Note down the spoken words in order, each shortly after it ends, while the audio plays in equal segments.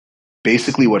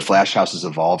basically what Flash House has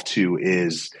evolved to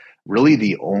is really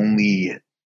the only,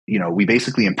 we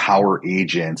basically empower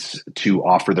agents to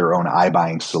offer their own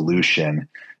iBuying solution.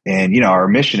 And, our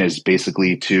mission is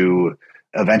basically to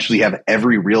eventually have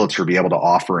every realtor be able to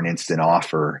offer an instant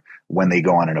offer when they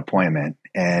go on an appointment.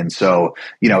 And so,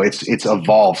 it's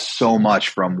evolved so much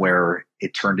from where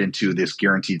it turned into this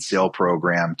guaranteed sale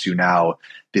program to now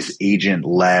this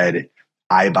agent-led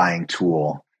iBuying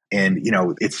tool. And,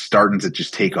 it's starting to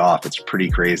just take off. It's pretty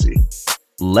crazy.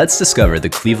 Let's discover the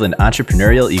Cleveland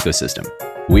entrepreneurial ecosystem.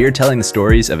 We are telling the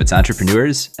stories of its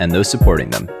entrepreneurs and those supporting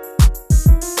them.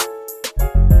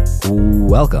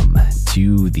 Welcome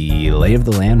to the Lay of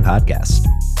the Land podcast,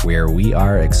 where we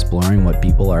are exploring what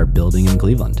people are building in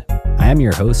Cleveland. I am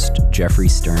your host, Jeffrey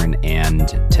Stern, and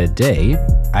today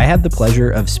I have the pleasure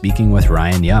of speaking with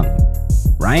Ryan Young.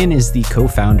 Ryan is the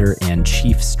co-founder and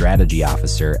chief strategy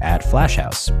officer at Flash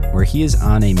House, where he is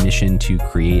on a mission to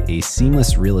create a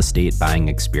seamless real estate buying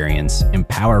experience,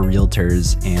 empower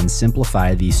realtors, and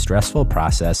simplify the stressful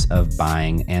process of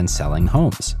buying and selling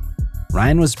homes.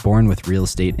 Ryan was born with real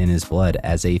estate in his blood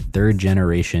as a third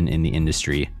generation in the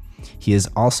industry. He is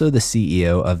also the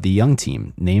CEO of the Young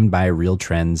Team, named by Real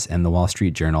Trends and the Wall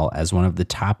Street Journal as one of the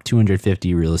top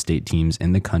 250 real estate teams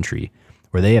in the country,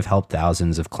 where they have helped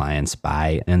thousands of clients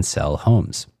buy and sell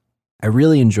homes. I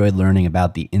really enjoyed learning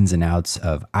about the ins and outs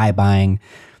of iBuying,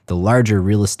 the larger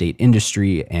real estate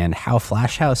industry, and how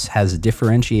Flash House has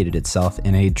differentiated itself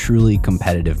in a truly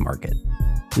competitive market.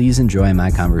 Please enjoy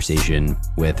my conversation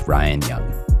with Ryan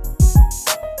Young.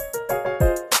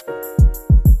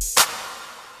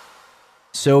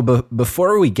 So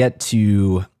before we get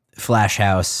to Flash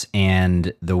House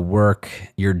and the work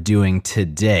you're doing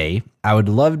today, I would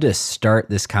love to start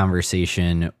this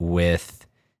conversation with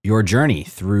your journey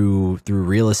through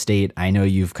real estate. I know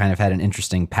you've kind of had an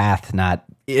interesting path, not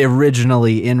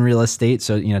originally in real estate.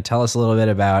 So, tell us a little bit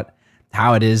about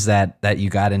how it is that you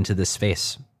got into this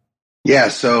space. Yeah,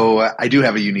 so I do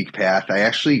have a unique path. I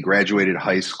actually graduated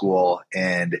high school,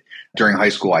 and during high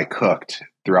school, I cooked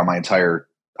throughout my entire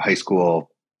high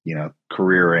school,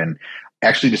 career, and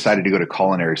actually decided to go to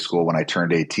culinary school when I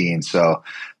turned 18. So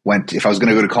if I was going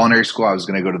to go to culinary school, I was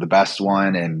going to go to the best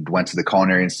one, and went to the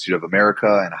Culinary Institute of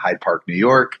America in Hyde Park, New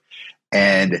York.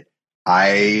 And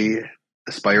I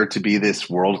aspired to be this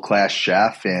world-class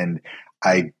chef, and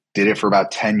I did it for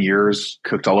about 10 years,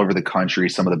 cooked all over the country,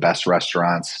 some of the best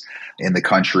restaurants in the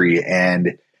country.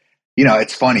 And,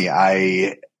 it's funny,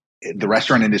 the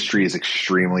restaurant industry is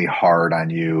extremely hard on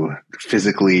you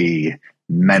physically,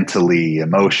 mentally,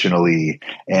 emotionally.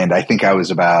 And I think I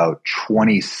was about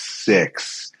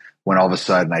 26 when all of a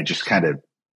sudden I just kind of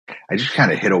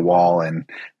hit a wall, and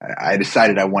I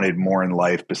decided I wanted more in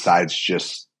life besides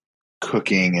just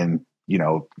cooking and,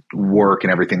 work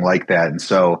and everything like that. And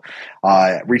so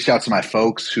I reached out to my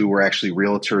folks who were actually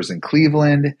realtors in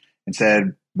Cleveland and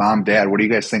said, Mom, Dad, what do you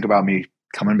guys think about me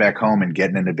coming back home and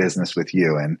getting into business with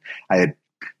you? And I had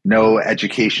no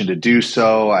education to do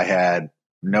so. I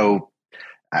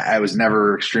was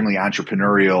never extremely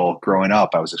entrepreneurial growing up.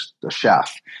 I was a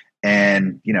chef.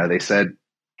 And, they said,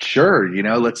 sure,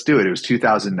 let's do it. It was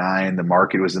 2009. The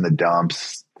market was in the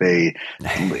dumps. It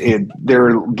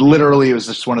was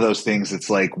just one of those things. It's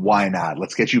like, why not?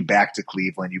 Let's get you back to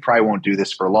Cleveland. You probably won't do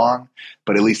this for long,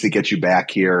 but at least it gets you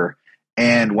back here.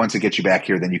 And once it gets you back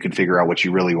here, then you can figure out what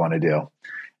you really want to do.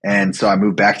 And so I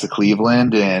moved back to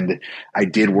Cleveland, and I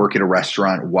did work at a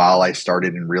restaurant while I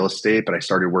started in real estate, but I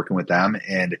started working with them,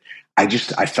 and I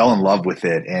fell in love with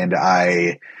it. And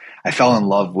I fell in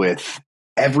love with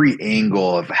every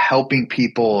angle of helping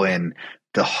people and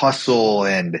the hustle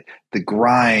and the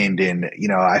grind. And,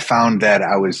 I found that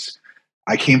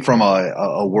I came from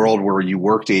a world where you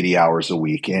worked 80 hours a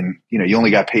week, and, you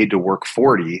only got paid to work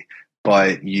 40,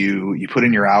 but you put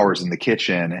in your hours in the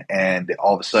kitchen. And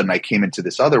all of a sudden I came into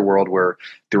this other world where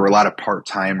there were a lot of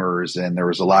part-timers, and there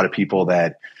was a lot of people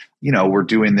that, were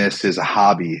doing this as a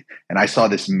hobby. And I saw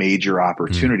this major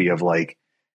opportunity of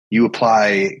you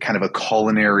apply kind of a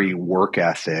culinary work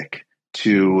ethic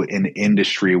to an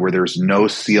industry where there's no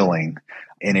ceiling.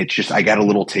 And I got a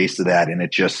little taste of that, and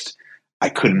I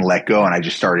couldn't let go. And I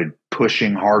just started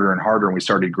pushing harder and harder, and we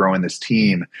started growing this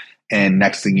team. And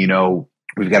next thing you know,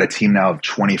 we've got a team now of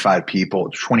 28 people,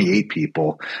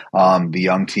 the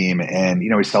Young Team. And,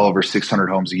 we sell over 600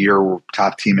 homes a year. We're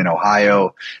top team in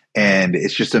Ohio. And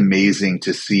it's just amazing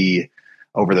to see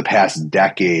over the past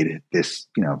decade, this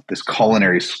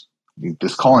culinary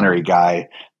guy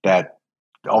that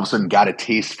all of a sudden got a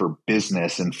taste for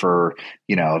business and for,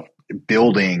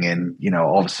 building and,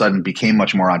 all of a sudden became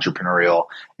much more entrepreneurial.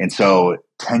 And so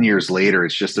 10 years later,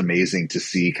 it's just amazing to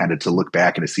see, kind of to look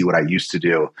back and to see what I used to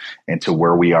do and to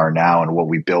where we are now and what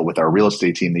we built with our real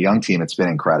estate team, the young team. It's been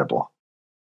incredible.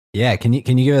 Yeah. Can you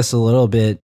give us a little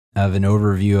bit of an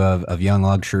overview of Young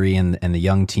Luxury and the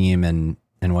young team and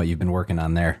what you've been working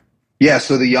on there? Yeah.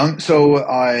 So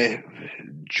I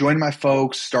joined my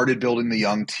folks, started building the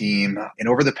young team. And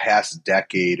over the past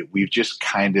decade, we've just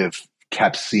kind of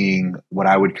kept seeing what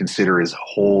I would consider as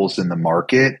holes in the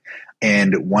market.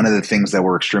 And one of the things that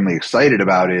we're extremely excited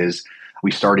about is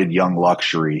we started Young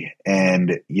Luxury.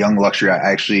 And Young Luxury,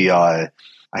 I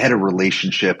had a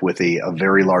relationship with a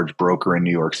very large broker in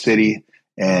New York City.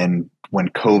 And when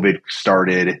COVID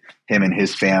started, him and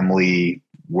his family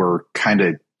were kind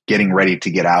of getting ready to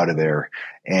get out of there.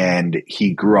 And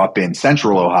he grew up in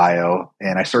Central Ohio,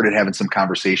 and I started having some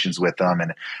conversations with him.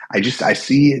 And I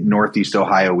see Northeast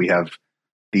Ohio, we have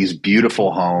these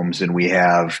beautiful homes and we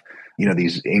have,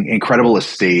 these incredible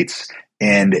estates.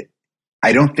 And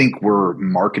I don't think we're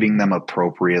marketing them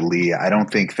appropriately. I don't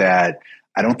think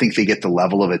they get the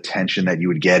level of attention that you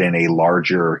would get in a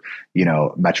larger,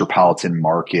 metropolitan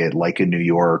market like in New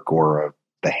York or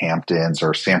the Hamptons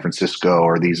or San Francisco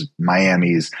or these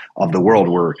Miamis of the world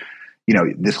where,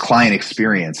 this client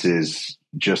experience is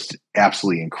just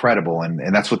absolutely incredible.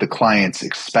 And that's what the clients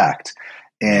expect.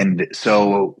 And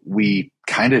so we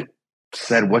kind of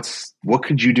said, what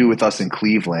could you do with us in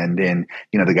Cleveland? And,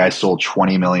 the guy sold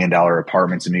 $20 million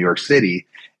apartments in New York City.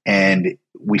 And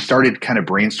we started kind of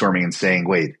brainstorming and saying,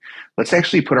 wait, let's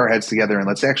actually put our heads together and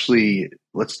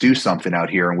let's do something out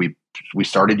here. And we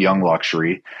started Young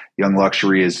Luxury. Young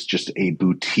Luxury is just a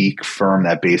boutique firm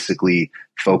that basically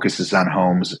focuses on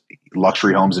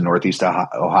luxury homes in Northeast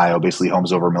Ohio, basically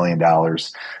homes over $1 million,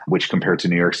 which compared to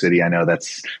New York City, I know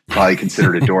that's probably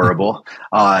considered adorable.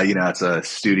 It's a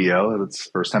studio. It's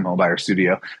first time home buyer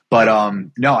studio. But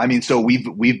no, I mean, so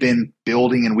we've been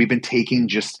building and we've been taking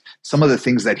just some of the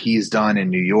things that he's done in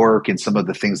New York and some of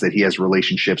the things that he has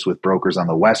relationships with brokers on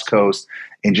the West Coast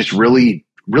and just really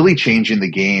changing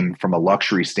the game from a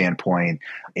luxury standpoint.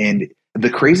 And the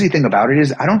crazy thing about it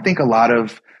is I don't think a lot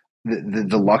of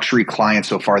the luxury clients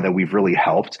so far that we've really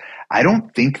helped, I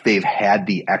don't think they've had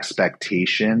the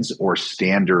expectations or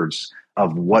standards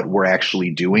of what we're actually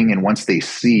doing. And once they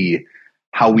see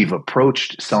how we've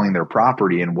approached selling their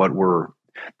property and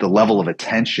the level of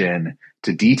attention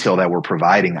to detail that we're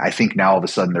providing, I think now all of a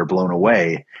sudden they're blown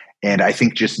away. And I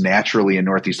think just naturally in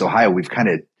Northeast Ohio, we've kind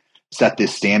of set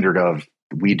this standard of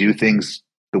we do things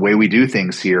the way we do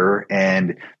things here,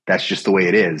 and that's just the way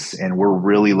it is. And we're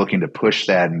really looking to push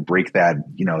that and break that,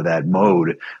 that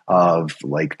mode of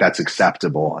like, that's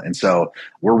acceptable. And so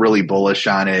we're really bullish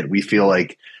on it. We feel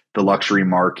like the luxury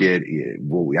market, I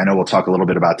know we'll talk a little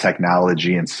bit about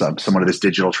technology and somewhat of this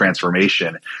digital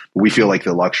transformation. But we feel like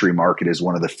the luxury market is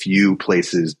one of the few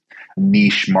places,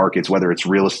 niche markets, whether it's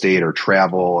real estate or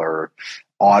travel or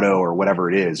auto or whatever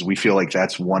it is. We feel like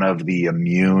that's one of the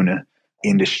immune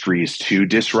industries to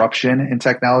disruption in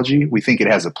technology. We think it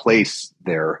has a place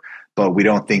there, but we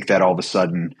don't think that all of a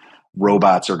sudden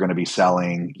robots are going to be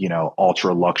selling,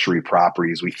 ultra luxury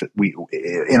properties. We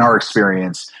in our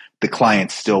experience, the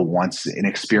client still wants an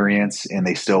experience and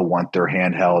they still want their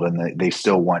handheld and they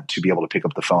still want to be able to pick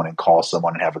up the phone and call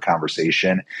someone and have a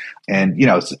conversation. And,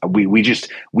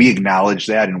 we acknowledge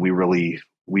that and we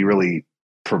really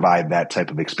provide that type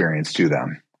of experience to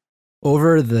them.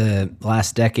 Over the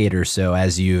last decade or so,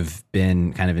 as you've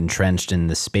been kind of entrenched in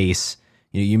the space,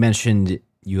 you mentioned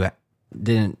you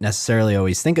didn't necessarily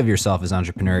always think of yourself as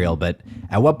entrepreneurial, but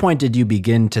at what point did you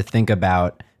begin to think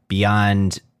about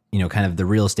beyond, kind of the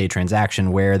real estate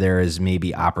transaction where there is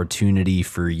maybe opportunity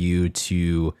for you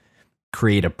to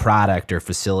create a product or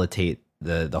facilitate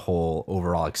the whole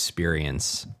overall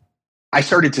experience? I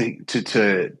started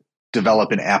to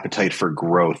develop an appetite for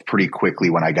growth pretty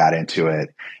quickly when I got into it.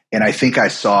 And I think I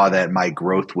saw that my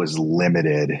growth was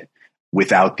limited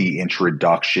without the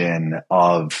introduction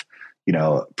of,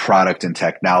 product and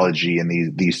technology and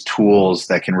these tools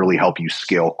that can really help you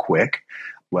scale quick.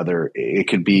 Whether it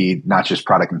could be not just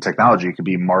product and technology, it could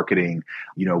be marketing.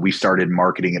 We started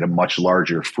marketing at a much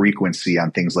larger frequency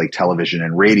on things like television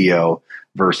and radio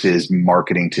versus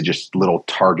marketing to just little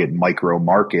target micro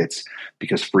markets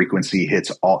because frequency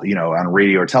hits all, on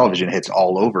radio or television hits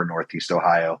all over Northeast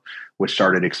Ohio, which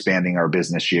started expanding our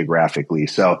business geographically.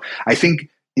 So I think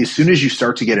as soon as you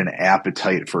start to get an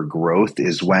appetite for growth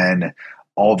is when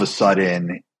all of a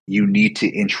sudden you need to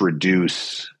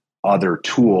introduce other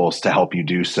tools to help you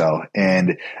do so.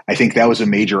 And I think that was a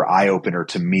major eye opener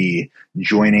to me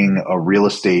joining a real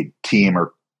estate team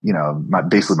or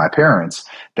basically my parents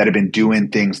that have been doing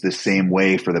things the same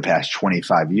way for the past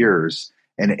 25 years.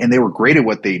 And they were great at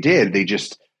what they did. They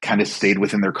just kind of stayed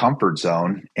within their comfort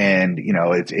zone. And,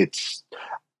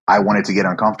 I wanted to get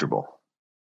uncomfortable.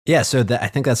 Yeah, so I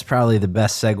think that's probably the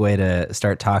best segue to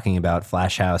start talking about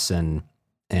Flash House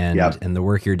Yep. and the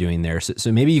work you're doing there.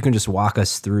 So maybe you can just walk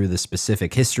us through the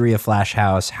specific history of Flash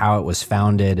House, how it was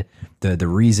founded, the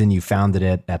reason you founded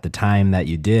it at the time that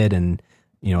you did, and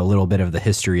a little bit of the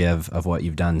history of what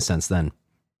you've done since then.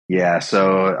 Yeah.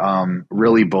 So,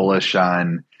 really bullish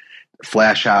on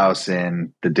Flash House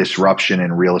and the disruption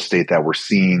in real estate that we're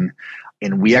seeing.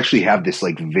 And we actually have this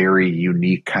like very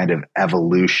unique kind of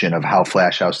evolution of how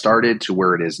Flash House started to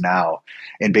where it is now.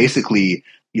 And basically,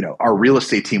 our real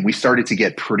estate team, we started to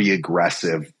get pretty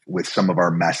aggressive with some of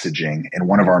our messaging. And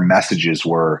one of our messages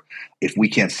were, if we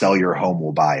can't sell your home,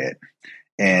 we'll buy it.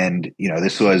 And,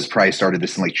 this was probably started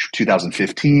this in like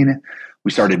 2015.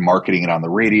 We started marketing it on the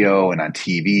radio and on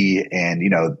TV. And,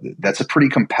 that's a pretty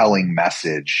compelling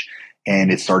message.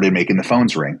 And it started making the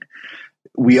phones ring.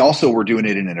 We also were doing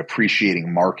it in an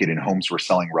appreciating market, and homes were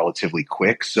selling relatively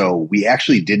quick. So we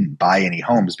actually didn't buy any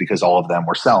homes because all of them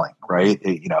were selling, right?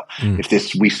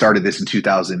 If we started this in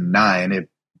 2009,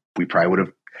 we probably would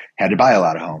have had to buy a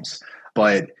lot of homes.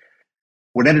 But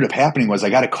what ended up happening was I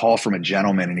got a call from a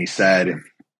gentleman, and he said,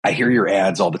 I hear your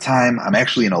ads all the time. I'm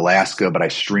actually in Alaska, but I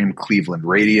stream Cleveland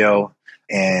radio,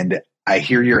 and I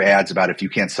hear your ads about if you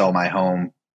can't sell my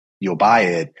home, you'll buy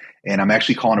it. And I'm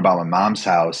actually calling about my mom's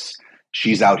house.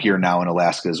 She's out here now in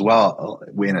Alaska as well,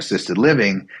 in assisted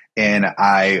living. And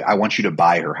I want you to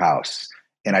buy her house.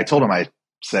 And I told him, I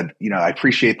said, I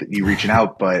appreciate that you reaching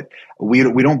out, but we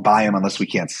don't buy them unless we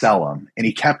can't sell them. And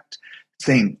he kept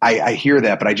saying, I hear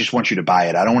that, but I just want you to buy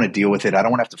it. I don't want to deal with it. I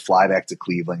don't want to have to fly back to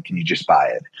Cleveland. Can you just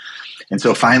buy it? And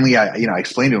so finally, I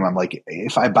explained to him, I'm like,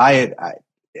 if I buy it,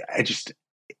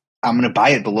 I'm going to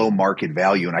buy it below market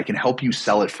value, and I can help you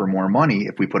sell it for more money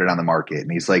if we put it on the market.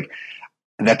 And he's like,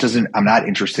 I'm not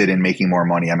interested in making more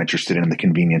money. I'm interested in the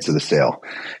convenience of the sale.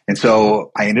 And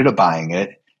so I ended up buying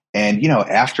it. And,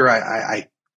 after I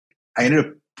ended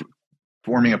up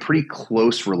forming a pretty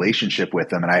close relationship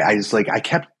with him. And I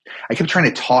kept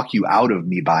trying to talk you out of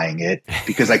me buying it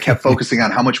because I kept focusing on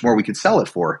how much more we could sell it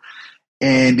for.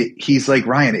 And he's like,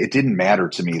 Ryan, it didn't matter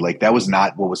to me. Like, that was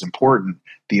not what was important.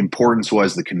 The importance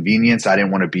was the convenience. I didn't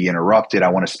want to be interrupted. I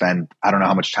want to spend, I don't know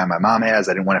how much time my mom has.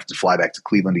 I didn't want to have to fly back to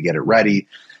Cleveland to get it ready.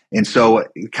 And so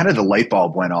kind of the light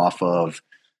bulb went off of,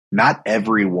 not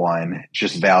everyone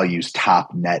just values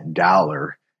top net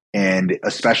dollar. And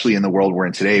especially in the world we're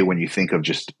in today, when you think of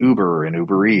just Uber and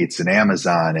Uber Eats and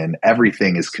Amazon, and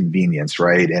everything is convenience,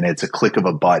 right? And it's a click of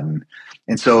a button.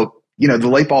 And so, the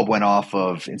light bulb went off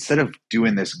of, instead of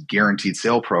doing this guaranteed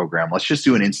sale program, let's just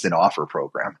do an instant offer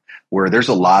program where there's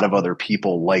a lot of other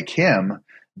people like him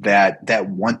that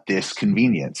want this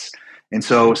convenience. And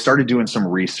so started doing some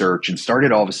research and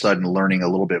started all of a sudden learning a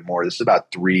little bit more. This is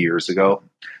about 3 years ago.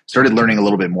 Started learning a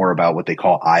little bit more about what they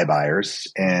call iBuyers.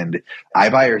 And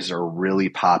iBuyers are really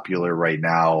popular right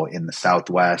now in the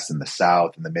Southwest, in the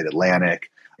South, in the Mid-Atlantic,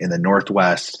 in the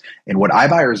Northwest. And what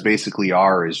iBuyers basically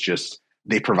are is just,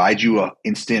 they provide you an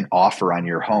instant offer on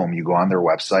your home. You go on their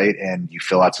website and you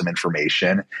fill out some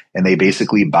information, and they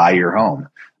basically buy your home.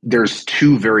 There's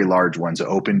two very large ones,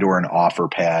 Opendoor and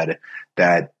OfferPad,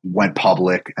 that went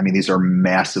public. I mean, these are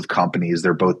massive companies.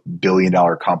 They're both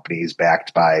billion-dollar companies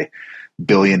backed by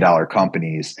billion-dollar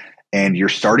companies. And you're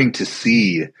starting to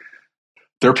see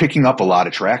they're picking up a lot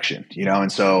of traction,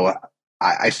 And so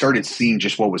I started seeing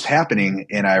just what was happening,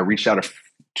 and I reached out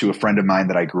to a friend of mine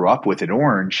that I grew up with in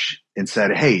Orange and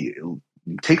said, hey,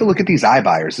 take a look at these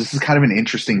iBuyers. This is kind of an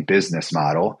interesting business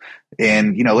model.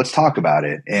 And, let's talk about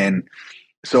it. And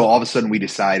so all of a sudden we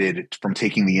decided, from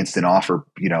taking the instant offer,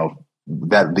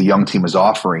 that the young team was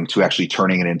offering, to actually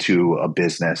turning it into a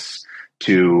business,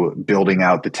 to building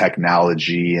out the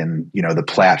technology and, the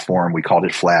platform. We called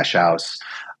it Flash House,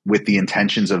 with the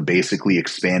intentions of basically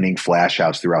expanding Flash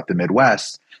House throughout the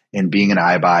Midwest. And being an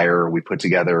iBuyer, we put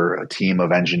together a team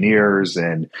of engineers,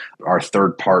 and our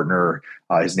third partner,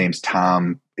 his name's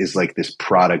Tom, is like this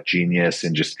product genius,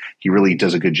 and just, he really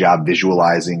does a good job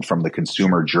visualizing from the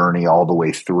consumer journey all the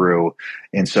way through.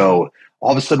 And so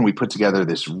all of a sudden we put together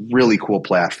this really cool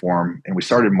platform, and we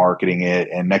started marketing it.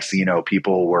 And next thing you know,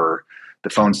 the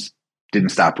phones didn't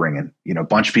stop ringing. A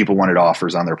bunch of people wanted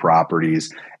offers on their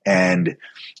properties. And,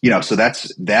 so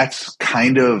that's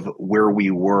kind of where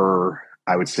we were,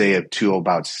 I would say, up to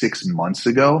about 6 months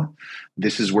ago.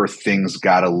 This is where things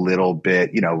got a little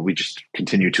bit, we just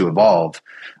continued to evolve.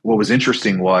 What was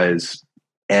interesting was,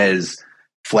 as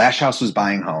Flash House was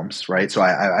buying homes, right? So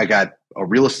I got a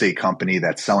real estate company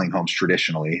that's selling homes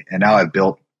traditionally, and now I've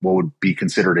built what would be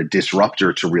considered a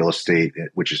disruptor to real estate,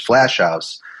 which is Flash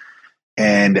House.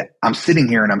 And I'm sitting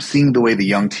here and I'm seeing the way the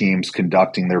young team's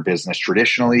conducting their business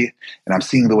traditionally, and I'm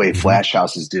seeing the way Flash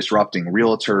House is disrupting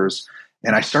realtors.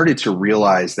 And I started to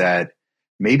realize that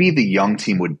maybe the young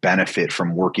team would benefit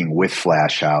from working with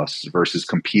Flash House versus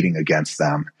competing against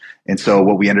them. And so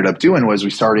what we ended up doing was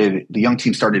the young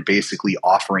team started basically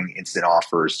offering instant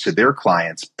offers to their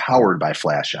clients powered by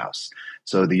Flash House.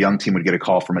 So the young team would get a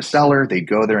call from a seller. They'd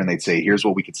go there and they'd say, here's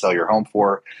what we could sell your home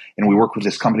for. And we work with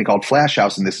this company called Flash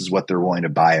House, and this is what they're willing to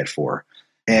buy it for.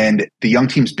 And the young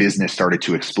team's business started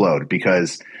to explode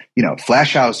because,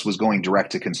 Flash House was going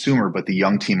direct to consumer, but the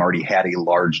young team already had a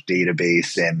large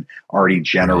database and already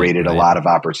generated a lot of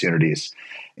opportunities.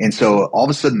 And so all of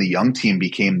a sudden the young team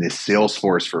became this sales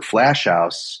force for Flash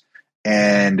House.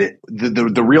 And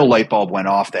the real light bulb went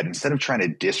off that instead of trying to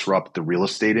disrupt the real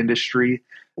estate industry,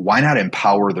 why not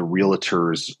empower the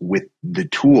realtors with the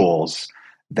tools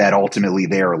that ultimately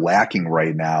they are lacking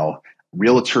right now?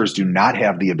 Realtors do not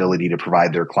have the ability to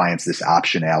provide their clients this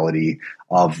optionality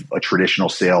of a traditional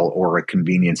sale or a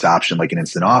convenience option like an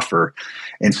instant offer.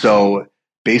 And so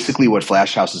basically what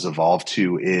Flash House has evolved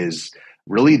to is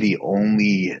really the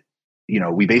only,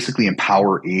 we basically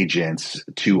empower agents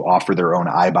to offer their own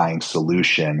iBuying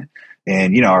solution.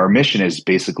 And, our mission is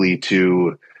basically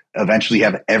to eventually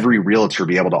have every realtor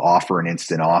be able to offer an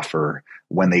instant offer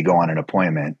when they go on an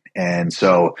appointment. And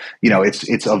so,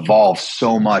 it's evolved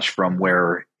so much from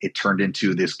where it turned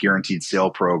into this guaranteed sale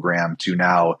program to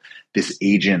now this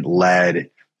agent-led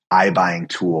iBuying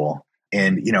tool.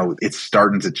 And, it's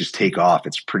starting to just take off.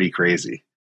 It's pretty crazy.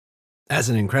 That's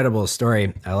an incredible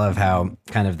story. I love how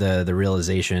kind of the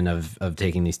realization of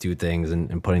taking these two things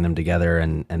and putting them together.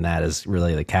 And that is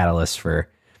really the catalyst for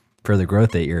the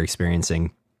growth that you're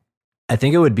experiencing. I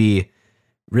think it would be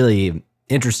really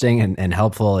interesting and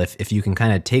helpful if you can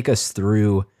kind of take us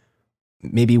through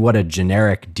maybe what a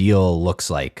generic deal looks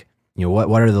like.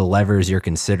 What are the levers you're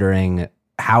considering?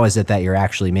 How is it that you're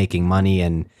actually making money?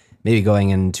 And maybe going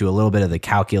into a little bit of the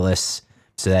calculus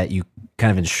so that you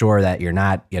kind of ensure that you're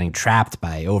not getting trapped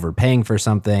by overpaying for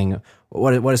something.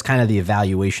 What is kind of the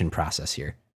evaluation process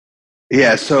here?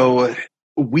 Yeah, so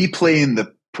we play in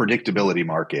the predictability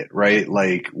market, right?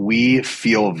 Like we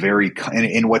feel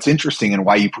and what's interesting and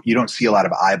why you don't see a lot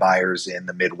of iBuyers in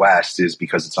the Midwest is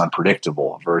because it's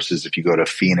unpredictable versus if you go to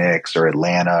Phoenix or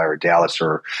Atlanta or Dallas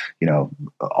or,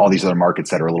 all these other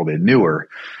markets that are a little bit newer.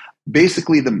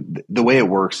 Basically, the way it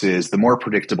works is the more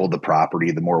predictable the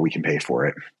property, the more we can pay for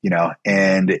it,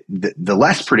 and the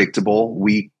less predictable,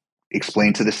 we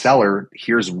explain to the seller,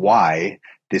 here's why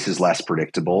this is less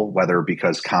predictable, whether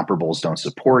because comparables don't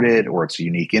support it or it's a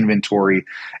unique inventory.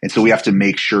 And so we have to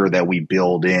make sure that we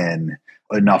build in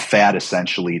enough fat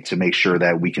essentially to make sure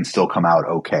that we can still come out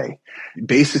okay.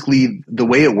 Basically, the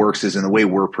way it works is, and the way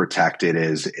we're protected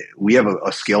is we have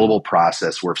a scalable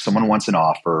process where if someone wants an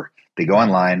offer, they go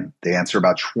online, they answer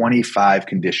about 25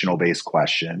 conditional-based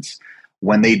questions.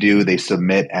 When they do, they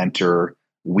submit, enter.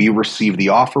 We receive the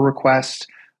offer request.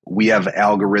 We have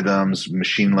algorithms,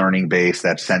 machine learning based,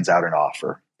 that sends out an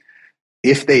offer.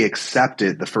 If they accept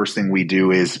it, the first thing we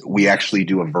do is we actually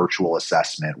do a virtual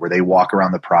assessment where they walk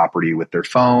around the property with their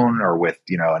phone or with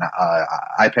an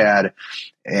iPad.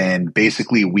 And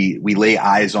basically, we lay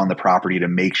eyes on the property to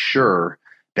make sure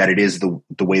that it is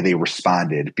the way they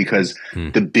responded, because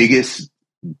the biggest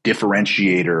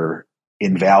differentiator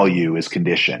in value is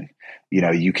condition.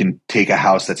 You can take a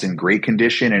house that's in great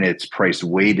condition and it's priced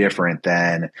way different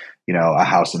than, a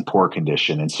house in poor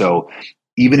condition. And so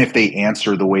even if they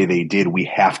answer the way they did, we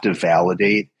have to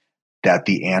validate that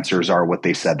the answers are what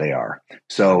they said they are.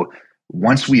 So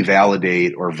once we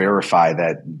validate or verify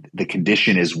that the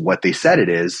condition is what they said it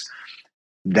is,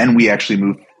 then we actually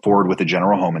move forward with a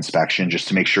general home inspection just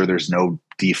to make sure there's no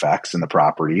defects in the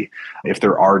property. If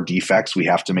there are defects, we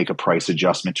have to make a price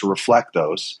adjustment to reflect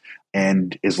those.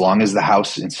 And as long as the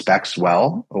house inspects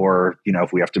well, or,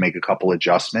 if we have to make a couple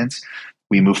adjustments,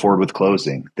 we move forward with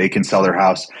closing. They can sell their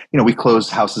house. We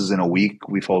closed houses in a week.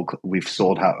 We've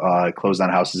closed on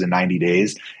houses in 90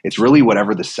 days. It's really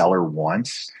whatever the seller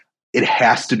wants. It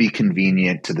has to be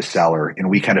convenient to the seller. And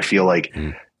we kind of feel like,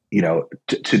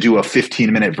 to do a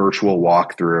 15-minute virtual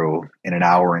walkthrough in an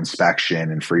hour inspection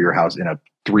and for your house in a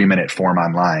 3-minute form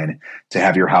online to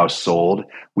have your house sold,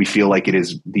 we feel like it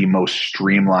is the most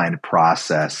streamlined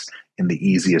process and the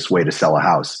easiest way to sell a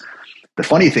house. The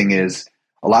funny thing is,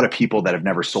 a lot of people that have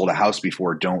never sold a house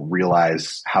before don't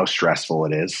realize how stressful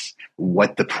it is,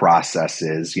 what the process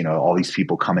is, all these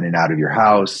people coming in and out of your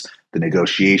house, the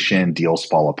negotiation, deals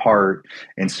fall apart.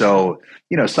 And so,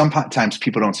 sometimes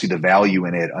people don't see the value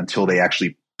in it until they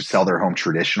actually sell their home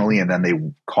traditionally. And then they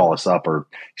call us up or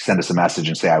send us a message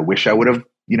and say, I wish I would have,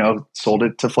 sold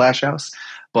it to Flash House.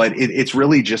 But it's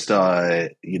really just a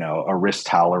risk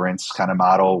tolerance kind of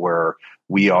model where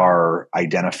we are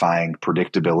identifying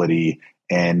predictability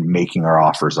and making our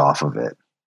offers off of it.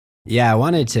 Yeah, I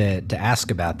wanted to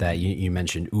ask about that. You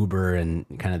mentioned Uber and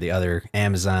kind of the other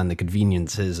Amazon, the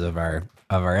conveniences of our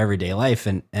everyday life,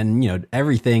 and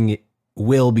everything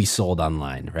will be sold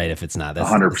online, right? If it's not,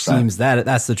 100%. It seems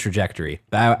that's the trajectory.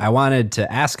 But I wanted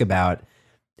to ask about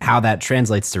how that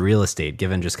translates to real estate,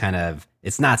 given just kind of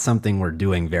it's not something we're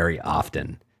doing very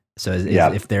often. So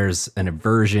if there's an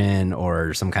aversion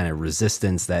or some kind of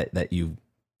resistance that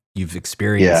you've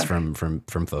experienced from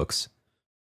folks.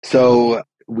 So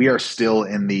we are still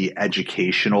in the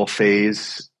educational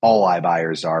phase. All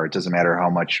iBuyers are. It doesn't matter how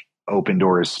much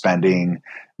Opendoor is spending,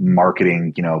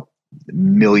 marketing,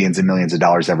 millions and millions of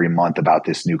dollars every month about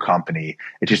this new company.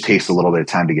 It just takes a little bit of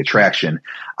time to get traction.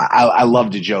 I love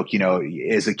to joke,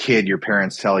 as a kid, your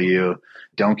parents tell you,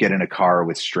 don't get in a car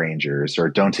with strangers or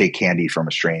don't take candy from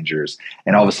strangers.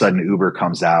 And all of a sudden Uber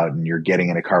comes out and you're getting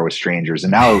in a car with strangers.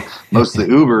 And now most of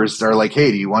the Ubers are like,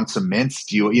 hey, do you want some mints?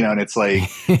 Do you, and it's like,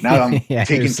 now I'm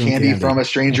taking candy from a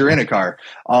stranger in a car.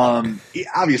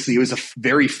 Obviously it was a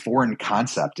very foreign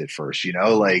concept at first,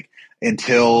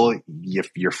 until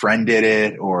your friend did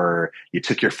it or you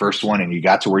took your first one and you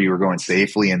got to where you were going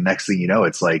safely. And next thing you know,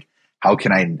 it's like, how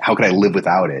can I live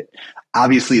without it?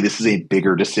 Obviously this is a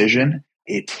bigger decision.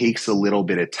 It takes a little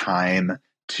bit of time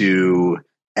to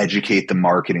educate the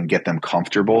market and get them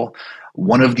comfortable.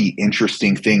 One of the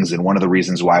interesting things and one of the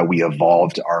reasons why we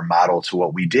evolved our model to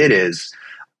what we did is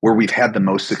where we've had the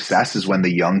most success is when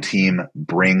the young team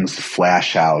brings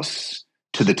Flash House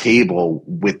to the table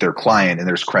with their client and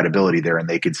there's credibility there and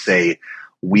they could say,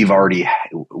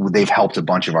 they've helped a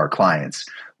bunch of our clients.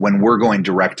 When we're going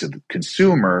direct to the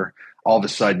consumer, all of a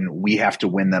sudden we have to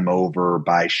win them over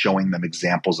by showing them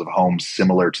examples of homes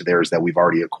similar to theirs that we've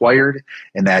already acquired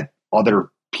and that other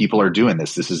people are doing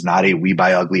this. This is not a We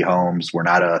Buy Ugly Homes. We're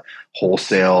not a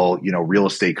wholesale, real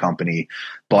estate company.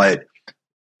 But,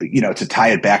 to tie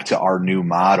it back to our new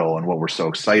model and what we're so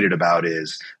excited about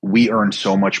is we earn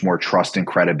so much more trust and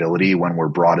credibility when we're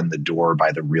brought in the door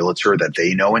by the realtor that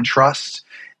they know and trust.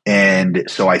 And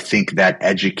so I think that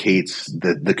educates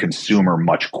the consumer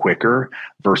much quicker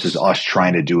versus us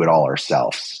trying to do it all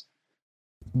ourselves.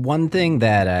 One thing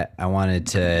that I wanted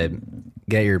to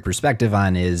get your perspective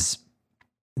on is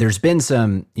there's been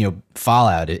some,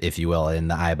 fallout, if you will, in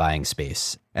the iBuying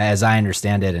space. As I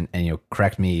understand it, and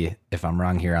correct me if I'm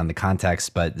wrong here on the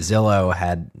context, but Zillow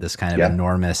had this kind of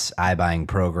enormous iBuying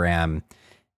program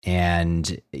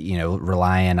and,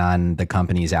 relying on the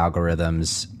company's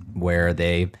algorithms where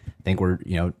they think we're,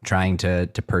 trying to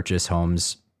purchase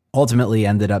homes, ultimately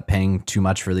ended up paying too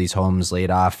much for these homes,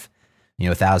 laid off,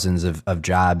 thousands of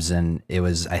jobs. And it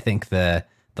was, I think, the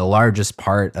largest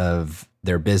part of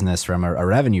their business from a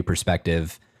revenue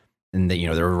perspective. And that,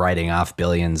 they were writing off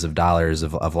billions of dollars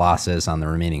of losses on the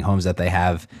remaining homes that they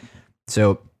have.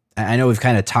 So I know we've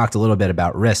kind of talked a little bit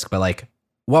about risk, but like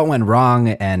what went wrong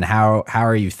and how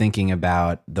are you thinking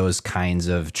about those kinds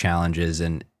of challenges?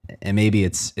 And maybe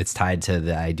it's tied to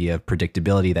the idea of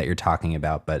predictability that you're talking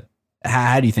about, but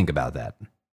how do you think about that?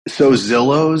 So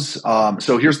Zillow's,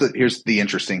 so here's the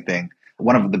interesting thing.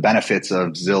 One of the benefits of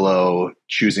Zillow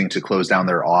choosing to close down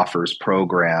their offers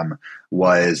program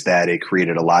was that it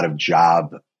created a lot of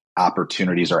job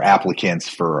opportunities or applicants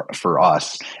for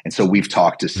us. And so we've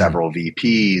talked to several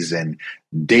VPs and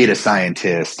data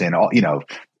scientists and all,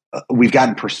 we've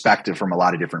gotten perspective from a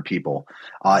lot of different people.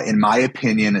 In my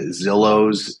opinion,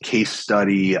 Zillow's case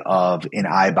study of an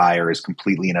iBuyer is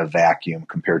completely in a vacuum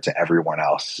compared to everyone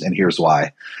else. And here's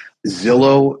why.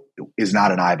 Zillow is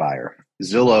not an iBuyer.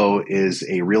 Zillow is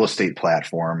a real estate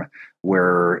platform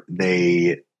where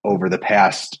they, over the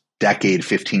past decade,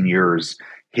 15 years,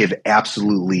 have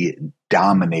absolutely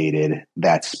dominated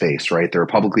that space, right? They're a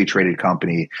publicly traded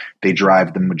company. They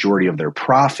drive the majority of their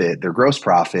profit, their gross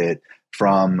profit,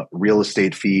 from real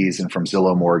estate fees and from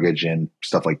Zillow Mortgage and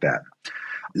stuff like that.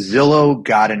 Zillow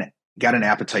got an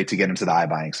appetite to get into the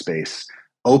iBuying space.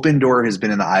 Opendoor has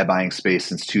been in the iBuying space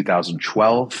since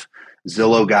 2012.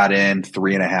 Zillow got in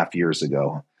 3.5 years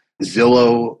ago.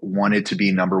 Zillow wanted to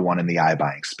be number one in the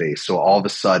iBuying space. So all of a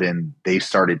sudden, they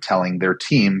started telling their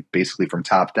team, basically from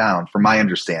top down, from my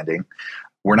understanding,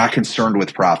 we're not concerned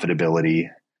with profitability.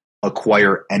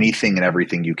 Acquire anything and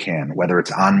everything you can, whether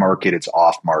it's on market, it's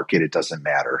off market, it doesn't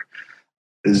matter.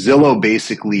 Zillow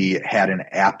basically had an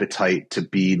appetite to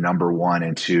be number one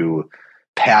and to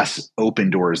pass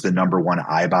Opendoor as the number one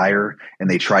iBuyer, and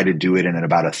they tried to do it in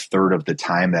about a third of the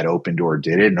time that Opendoor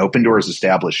did it. And Opendoor has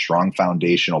established strong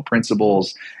foundational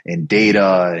principles in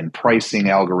data and pricing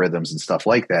algorithms and stuff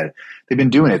like that. They've been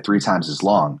doing it 3 times as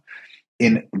long.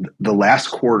 In the last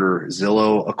quarter,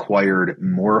 Zillow acquired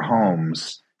more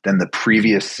homes than the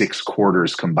previous 6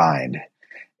 quarters combined.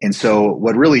 And so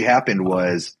what really happened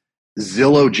was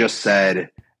Zillow just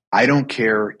said, I don't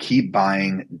care, keep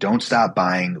buying, don't stop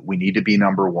buying. We need to be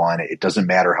number one. It doesn't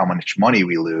matter how much money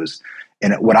we lose.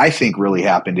 And what I think really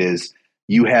happened is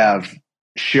you have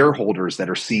shareholders that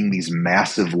are seeing these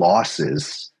massive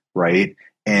losses, right?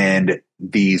 And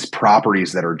these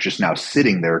properties that are just now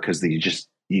sitting there because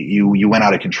you went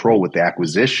out of control with the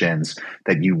acquisitions,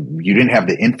 that you didn't have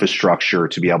the infrastructure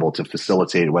to be able to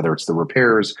facilitate, whether it's the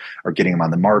repairs or getting them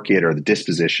on the market or the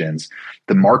dispositions.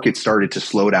 The market started to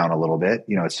slow down a little bit.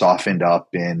 It softened up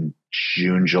in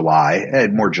June, July,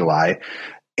 more July.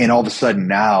 And all of a sudden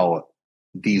now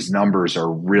these numbers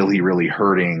are really, really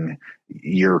hurting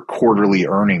your quarterly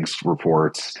earnings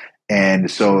reports. And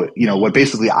so, what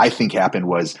basically I think happened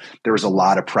was there was a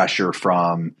lot of pressure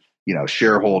from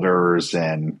shareholders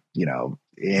and,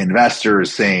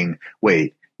 investors saying,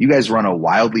 wait, you guys run a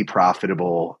wildly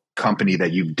profitable company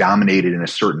that you've dominated in a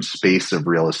certain space of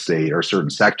real estate or a certain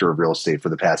sector of real estate for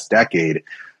the past decade.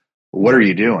 What are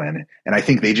you doing? And I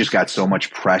think they just got so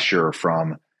much pressure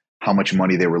from how much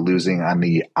money they were losing on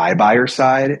the iBuyer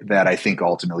side that I think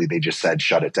ultimately they just said,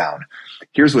 shut it down.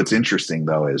 Here's what's interesting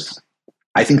though, is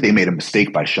I think they made a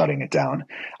mistake by shutting it down.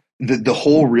 The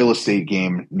whole real estate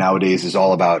game nowadays is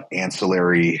all about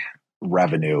ancillary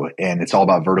revenue, and it's all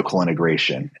about vertical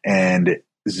integration. And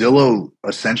Zillow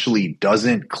essentially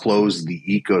doesn't close the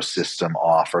ecosystem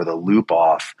off or the loop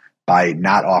off by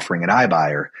not offering an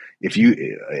iBuyer.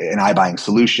 An iBuying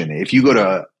solution. If you go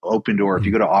to Opendoor, if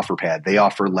you go to OfferPad, they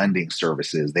offer lending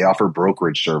services, they offer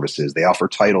brokerage services, they offer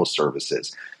title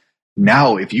services.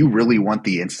 Now, if you really want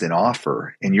the instant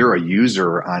offer and you're a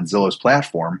user on Zillow's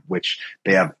platform, which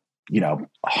they have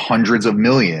hundreds of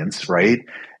millions, right?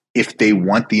 If they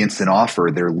want the instant offer,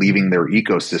 they're leaving their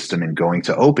ecosystem and going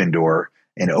to Opendoor,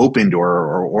 and Opendoor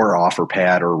or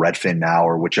OfferPad or Redfin Now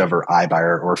or whichever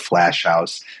iBuyer or Flash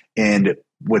House. And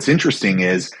what's interesting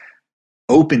is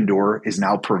Opendoor is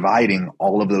now providing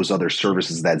all of those other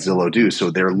services that Zillow do. So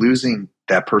they're losing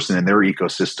that person in their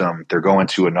ecosystem. They're going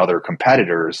to another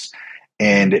competitors,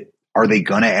 and are they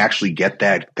going to actually get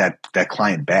that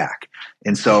client back?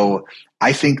 And so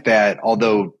I think that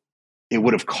although it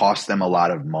would have cost them a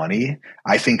lot of money,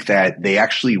 I think that they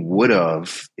actually would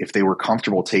have, if they were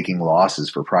comfortable taking losses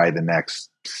for probably the next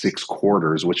 6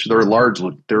 quarters, which they're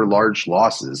large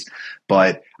losses,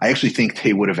 but I actually think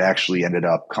they would have actually ended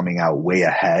up coming out way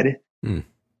ahead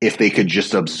if they could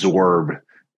just absorb,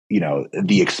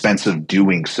 the expense of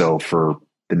doing so for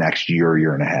the next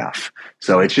year and a half.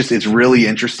 So it's really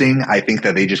interesting. I think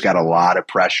that they just got a lot of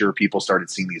pressure. People started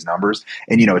seeing these numbers.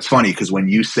 And, it's funny because when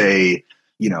you say,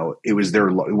 it was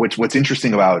what's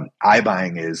interesting about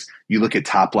iBuying is you look at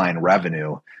top line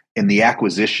revenue, and the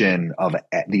acquisition of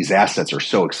these assets are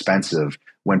so expensive.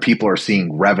 When people are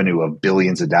seeing revenue of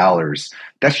billions of dollars,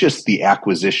 that's just the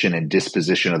acquisition and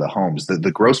disposition of the homes.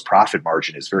 The gross profit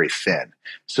margin is very thin.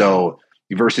 So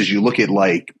versus you look at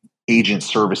like agent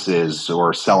services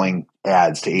or selling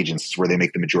ads to agents where they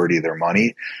make the majority of their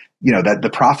money, that the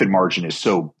profit margin is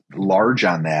so large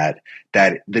on that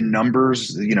the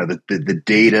numbers, the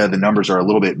data, the numbers are a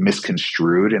little bit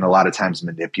misconstrued and a lot of times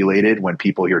manipulated when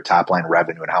people hear top line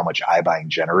revenue and how much iBuying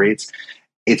generates.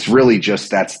 It's really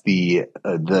just that's the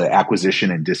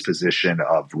acquisition and disposition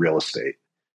of real estate.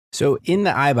 So in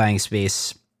the iBuying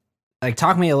space, like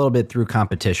talk me a little bit through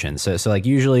competition. So like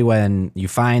usually when you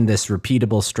find this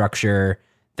repeatable structure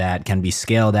that can be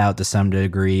scaled out to some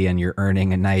degree and you're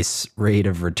earning a nice rate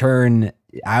of return,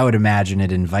 I would imagine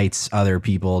it invites other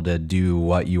people to do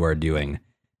what you are doing.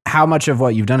 How much of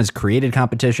what you've done has created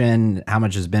competition? How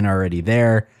much has been already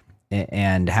there?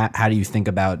 And how do you think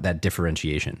about that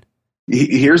differentiation?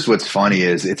 Here's what's funny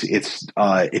is it's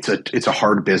a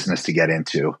hard business to get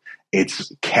into.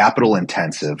 It's capital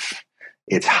intensive.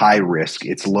 It's high risk.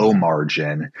 It's low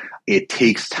margin. It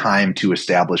takes time to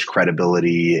establish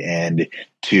credibility and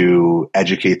to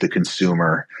educate the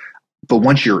consumer. But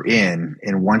once you're in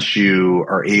and once you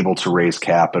are able to raise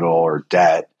capital or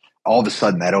debt, all of a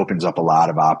sudden that opens up a lot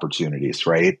of opportunities,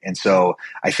 right? And so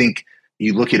I think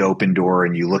you look at Opendoor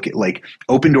and you look at like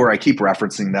Opendoor, I keep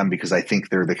referencing them because I think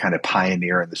they're the kind of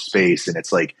pioneer in the space. And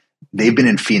it's like they've been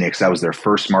in Phoenix. That was their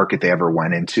first market they ever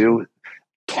went into.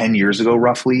 10 years ago,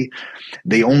 roughly,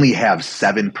 they only have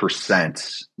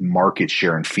 7% market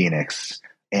share in Phoenix.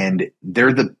 And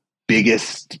they're the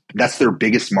biggest, that's their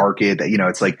biggest market. That,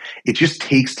 it's like, it just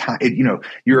takes time.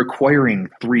 You're acquiring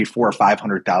 $300,000,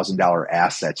 $400,000, $500,000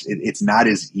 assets. It's not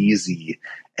as easy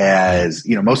as,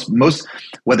 most,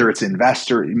 whether it's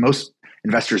most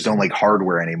investors don't like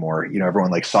hardware anymore. Everyone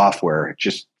likes software.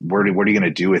 Just what are you going to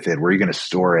do with it? Where are you going to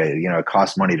store it? It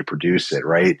costs money to produce it,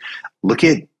 right? Look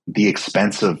at the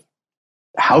expense of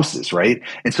houses, right?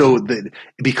 And so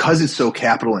because it's so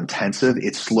capital intensive,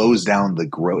 it slows down the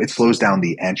growth. It slows down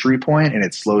the entry point, and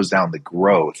it slows down the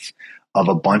growth of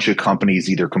a bunch of companies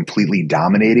either completely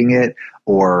dominating it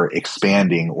or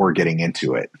expanding or getting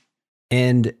into it.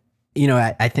 And,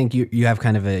 I think you have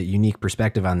kind of a unique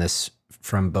perspective on this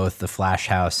from both the Flash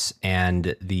House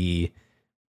and the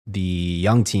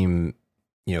Young Team,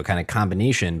 kind of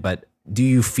combination. But do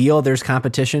you feel there's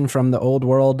competition from the old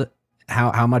world?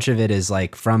 How much of it is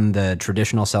like from the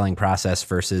traditional selling process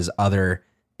versus other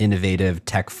innovative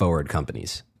tech forward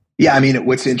companies? Yeah, I mean,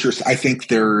 what's interesting, I think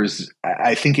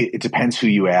it depends who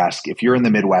you ask. If you're in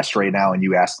the Midwest right now and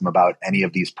you ask them about any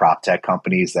of these prop tech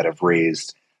companies that have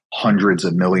raised hundreds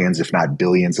of millions, if not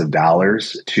billions of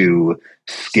dollars to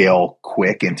scale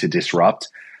quick and to disrupt,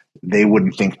 they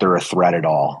wouldn't think they're a threat at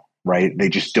all, right? They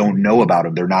just don't know about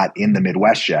them. They're not in the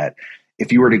Midwest yet.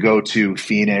 If you were to go to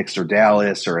Phoenix or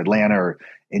Dallas or Atlanta,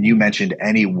 and you mentioned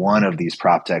any one of these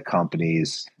prop tech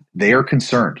companies, they are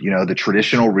concerned. The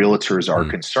traditional realtors are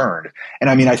concerned. And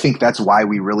I mean, I think that's why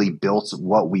we really built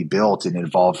what we built and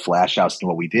involved Flash House. And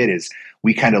what we did is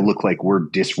we kind of look like we're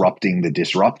disrupting the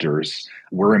disruptors.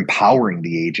 We're empowering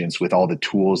the agents with all the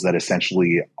tools that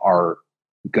essentially are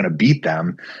going to beat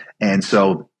them. And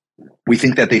so we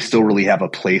think that they still really have a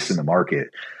place in the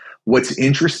market. What's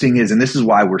interesting is, and this is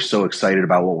why we're so excited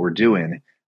about what we're doing,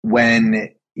 when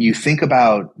you think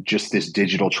about just this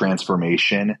digital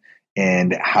transformation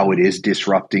and how it is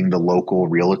disrupting the local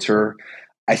realtor,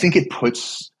 I think it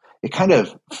kind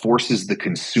of forces the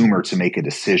consumer to make a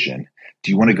decision.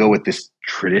 Do you want to go with this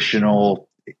traditional,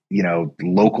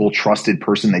 local trusted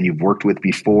person that you've worked with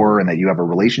before and that you have a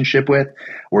relationship with?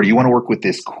 Or do you want to work with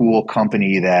this cool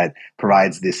company that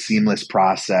provides this seamless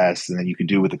process and then you can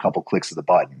do with a couple clicks of the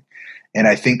button? And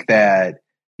I think that,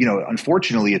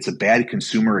 unfortunately, it's a bad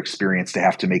consumer experience to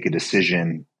have to make a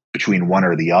decision between one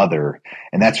or the other.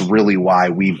 And that's really why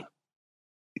we've,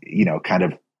 kind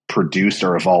of produced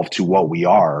or evolved to what we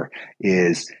are,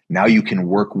 is now you can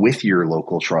work with your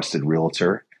local trusted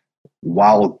realtor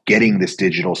while getting this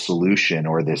digital solution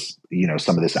or this,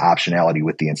 some of this optionality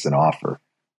with the instant offer.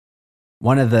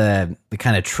 One of the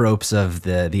kind of tropes of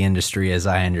the industry, as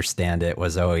I understand it,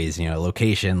 was always,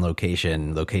 location,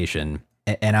 location, location.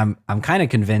 And I'm kind of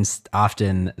convinced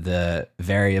often the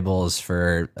variables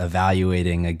for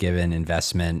evaluating a given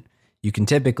investment, you can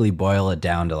typically boil it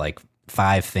down to like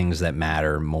 5 things that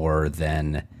matter more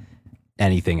than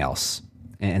anything else.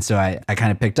 And so I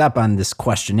kind of picked up on this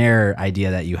questionnaire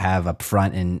idea that you have up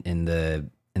front in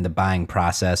the buying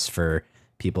process for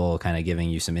people, kind of giving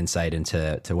you some insight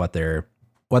into what they're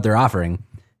offering.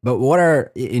 But what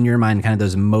are, in your mind, kind of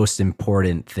those most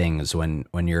important things when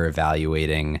you're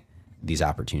evaluating these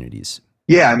opportunities?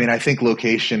 Yeah, I mean, I think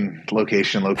location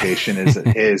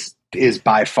is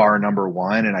by far number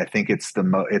one, and I think it's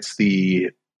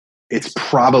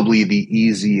probably the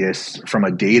easiest from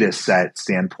a data set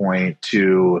standpoint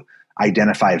to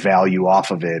identify value off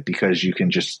of it, because you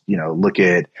can just, look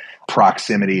at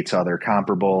proximity to other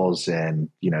comparables and,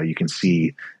 you can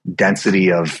see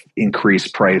density of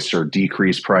increased price or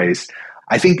decreased price.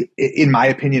 I think, in my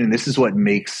opinion, and this is what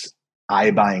makes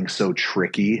iBuying so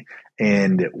tricky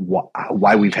and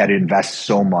why we've had to invest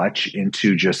so much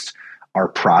into just our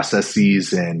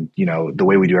processes and, the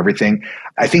way we do everything.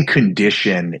 I think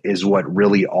condition is what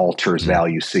really alters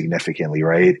value significantly,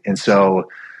 right? And so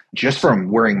just from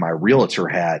wearing my realtor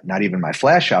hat, not even my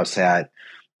Flash House hat,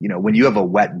 when you have a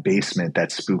wet basement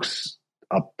that spooks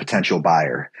a potential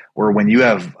buyer, or when you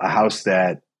have a house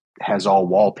that has all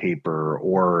wallpaper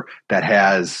or that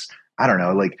has, I don't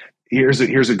know, like, here's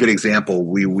a good example.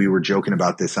 We were joking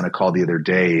about this on a call the other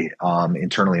day,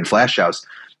 internally in Flash House.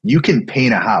 You can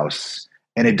paint a house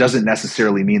and it doesn't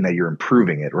necessarily mean that you're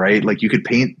improving it, right? Like you could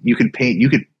paint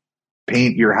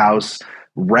your house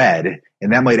red,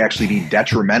 and that might actually be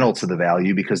detrimental to the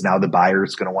value because now the buyer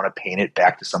is going to want to paint it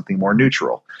back to something more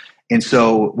neutral. And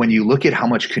so when you look at how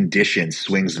much condition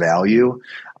swings value,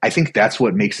 I think that's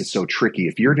what makes it so tricky.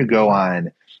 If you're to go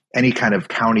on any kind of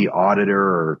county auditor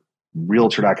or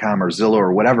Realtor.com or Zillow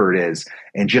or whatever it is,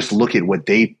 and just look at what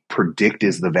they predict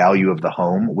is the value of the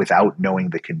home without knowing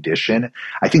the condition.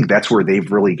 I think that's where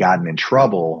they've really gotten in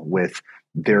trouble with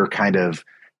their kind of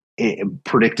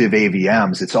predictive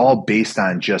AVMs. It's all based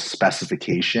on just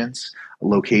specifications,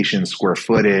 location, square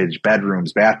footage,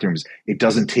 bedrooms, bathrooms. It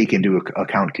doesn't take into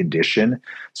account condition.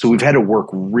 So we've had to work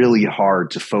really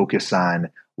hard to focus on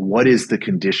what is the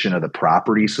condition of the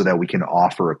property so that we can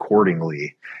offer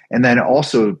accordingly. And then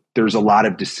also there's a lot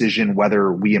of decision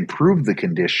whether we improve the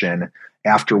condition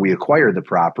after we acquire the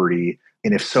property.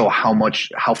 And if so,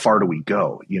 how far do we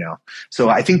go? So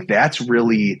I think that's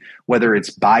really, whether it's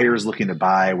buyers looking to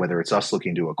buy, whether it's us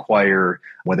looking to acquire,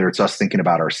 whether it's us thinking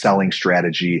about our selling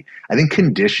strategy, I think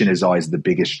condition is always the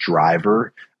biggest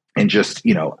driver. And just,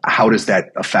 how does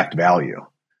that affect value?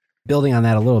 Building on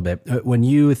that a little bit, when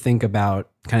you think about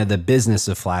kind of the business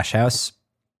of Flash House,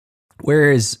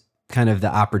 where is kind of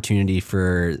the opportunity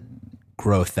for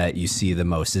growth that you see the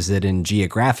most? Is it in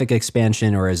geographic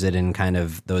expansion, or is it in kind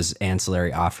of those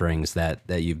ancillary offerings that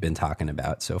you've been talking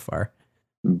about so far?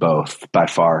 Both, by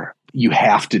far. You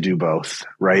have to do both,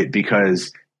 right?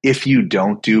 Because if you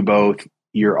don't do both,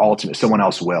 someone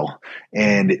else will.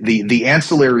 And the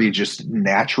ancillary just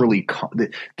naturally,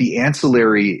 the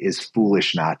ancillary is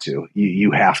foolish not to.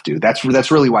 You have to.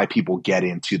 That's really why people get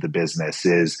into the business,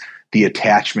 is the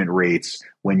attachment rates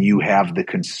when you have the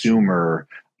consumer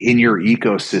in your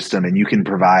ecosystem and you can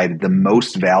provide the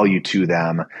most value to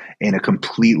them in a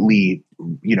completely,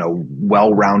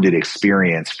 well-rounded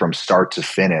experience from start to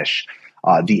finish.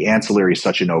 The ancillary is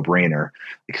such a no-brainer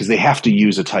because they have to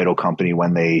use a title company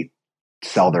when they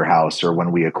sell their house or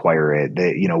when we acquire it.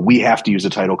 We have to use a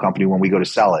title company when we go to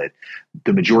sell it.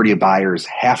 The majority of buyers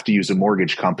have to use a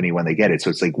mortgage company when they get it.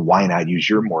 So it's like, why not use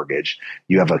your mortgage?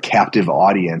 You have a captive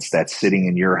audience that's sitting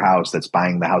in your house, that's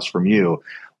buying the house from you.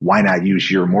 Why not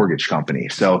use your mortgage company?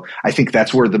 So I think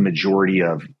that's where the majority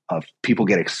of people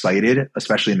get excited,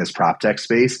 especially in this prop tech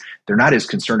space. They're not as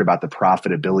concerned about the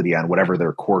profitability on whatever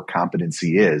their core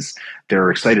competency is. They're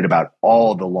excited about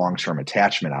all the long-term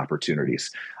attachment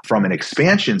opportunities. From an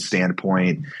expansion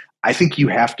standpoint, I think you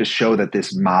have to show that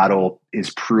this model is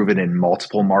proven in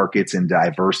multiple markets, in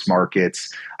diverse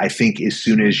markets. I think as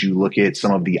soon as you look at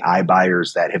some of the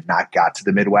iBuyers that have not got to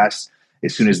the Midwest,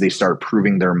 as soon as they start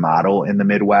proving their model in the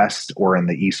Midwest or in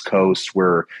the East Coast,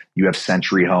 where you have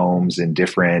century homes and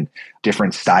different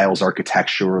styles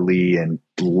architecturally and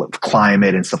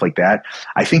climate and stuff like that,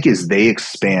 I think as they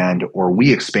expand or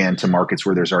we expand to markets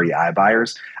where there's already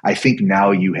iBuyers, I think now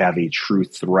you have a true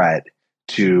threat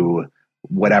to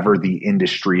whatever the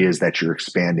industry is that you're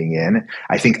expanding in.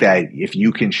 I think that if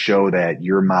you can show that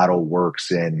your model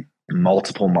works in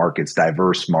multiple markets,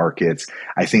 diverse markets,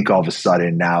 I think all of a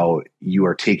sudden now you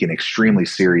are taken extremely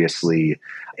seriously.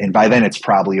 And by then it's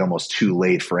probably almost too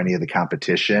late for any of the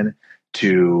competition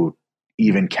to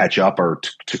even catch up or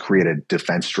to create a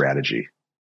defense strategy.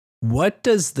 What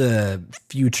does the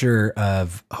future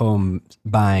of home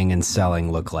buying and selling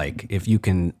look like if you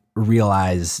can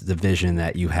realize the vision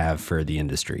that you have for the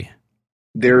industry?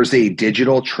 There's a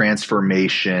digital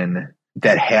transformation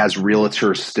that has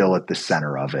realtors still at the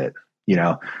center of it.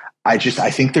 I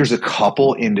think there's a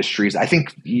couple industries. I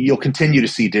think you'll continue to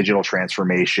see digital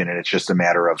transformation, and it's just a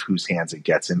matter of whose hands it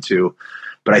gets into.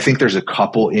 But I think there's a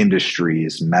couple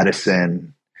industries,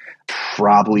 medicine,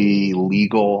 probably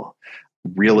legal,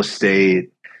 real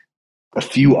estate, a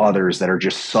few others that are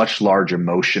just such large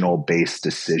emotional based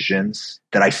decisions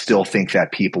that I still think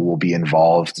that people will be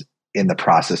involved in the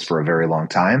process for a very long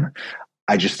time.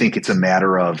 I just think it's a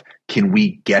matter of, can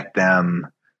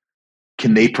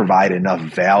they provide enough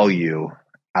value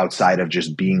outside of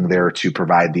just being there to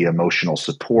provide the emotional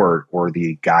support or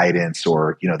the guidance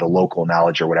or, the local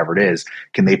knowledge or whatever it is?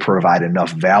 Can they provide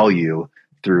enough value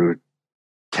through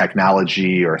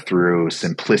technology or through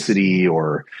simplicity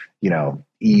or,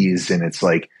 ease? And it's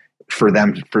like for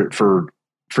them,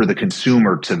 for the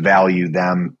consumer to value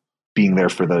them being there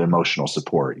for the emotional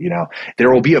support.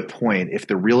 There will be a point if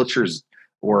the realtors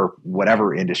or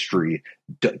whatever industry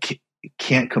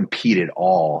can't compete at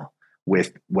all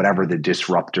with whatever the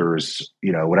disruptors,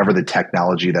 whatever the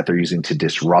technology that they're using to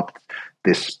disrupt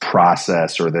this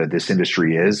process or this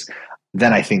industry is,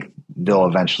 then I think they'll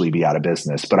eventually be out of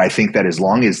business. But I think that as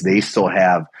long as they still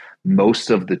have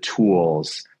most of the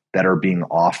tools that are being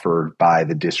offered by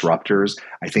the disruptors,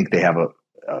 I think they have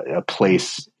a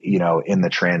place, in the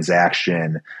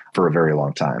transaction for a very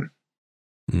long time.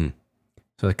 Mm.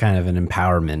 So kind of an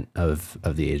empowerment of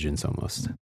the agents almost.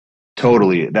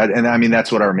 Totally.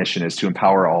 That's what our mission is, to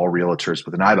empower all realtors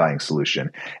with an iBuying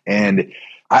solution. And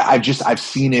I've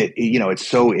seen it, it's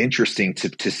so interesting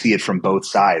to see it from both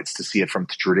sides, to see it from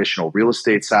the traditional real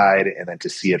estate side and then to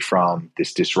see it from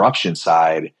this disruption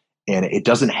side. And it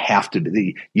doesn't have to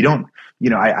be, you don't,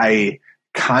 I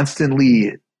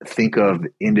constantly think of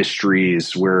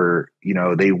industries where,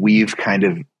 they weave kind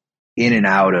of in and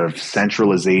out of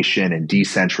centralization and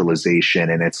decentralization.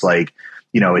 And it's like,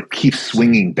 it keeps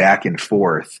swinging back and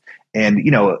forth. And,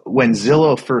 when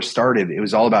Zillow first started, it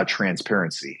was all about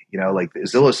transparency. Like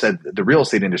Zillow said, the real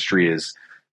estate industry is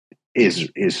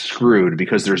screwed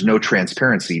because there's no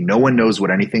transparency. No one knows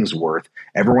what anything's worth.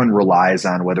 Everyone relies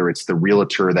on whether it's the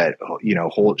realtor that,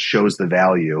 shows the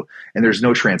value, and there's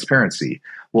no transparency.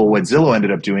 Well, what Zillow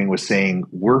ended up doing was saying,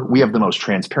 we have the most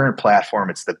transparent platform.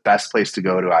 It's the best place to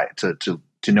go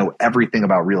to know everything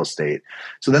about real estate.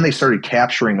 So then they started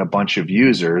capturing a bunch of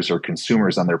users or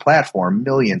consumers on their platform,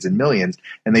 millions and millions,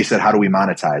 and they said, how do we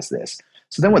monetize this?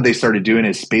 So then what they started doing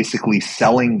is basically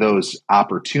selling those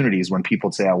opportunities when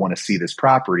people say, I want to see this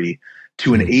property,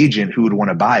 to an agent who would want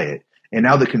to buy it. And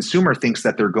now the consumer thinks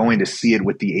that they're going to see it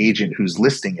with the agent whose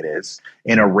listing it is,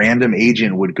 and a random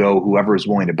agent would go whoever is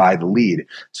willing to buy the lead.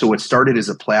 So what started as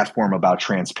a platform about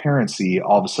transparency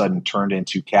all of a sudden turned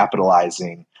into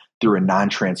capitalizing through a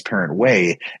non-transparent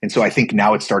way. And so I think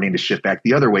now it's starting to shift back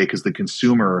the other way because the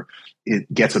consumer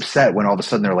gets upset when all of a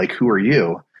sudden they're like, who are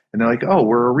you? And they're like, oh,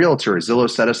 we're a realtor. Zillow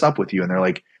set us up with you. And they're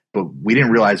like, but we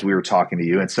didn't realize we were talking to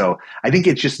you. And so I think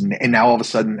it's just, and now all of a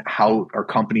sudden, how are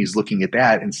companies looking at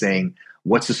that and saying,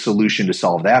 what's the solution to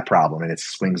solve that problem? And it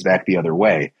swings back the other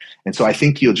way. And so I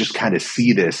think you'll just kind of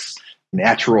see this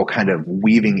natural kind of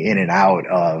weaving in and out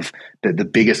of the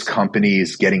biggest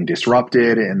companies getting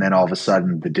disrupted. And then all of a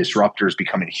sudden the disruptors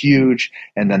becoming huge.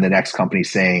 And then the next company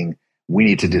saying, we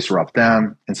need to disrupt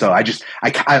them. And so I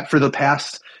for the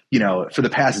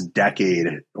past decade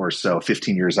or so,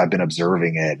 15 years, I've been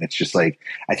observing it. And it's just like,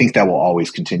 I think that will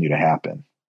always continue to happen.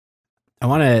 I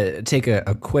want to take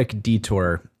a quick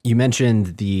detour. You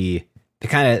mentioned the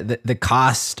kind of the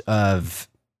cost of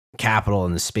capital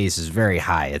in the space is very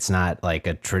high. It's not like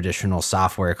a traditional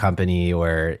software company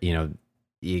where,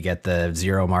 you get the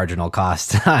zero marginal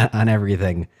cost on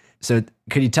everything. So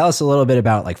could you tell us a little bit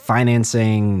about like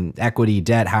financing, equity,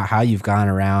 debt, how you've gone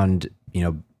around,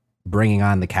 bringing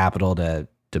on the capital to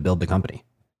build the company?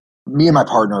 Me and my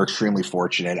partner are extremely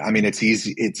fortunate. I mean, it's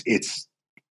easy.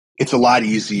 It's a lot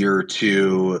easier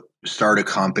to start a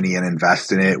company and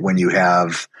invest in it when you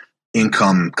have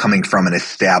income coming from an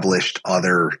established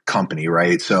other company,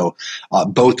 right? So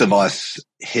both of us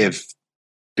have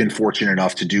been fortunate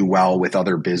enough to do well with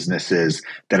other businesses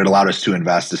that had allowed us to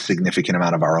invest a significant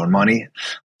amount of our own money.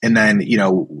 And then,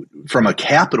 from a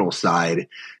capital side,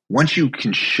 once you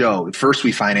can show, first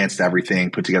we financed everything,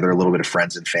 put together a little bit of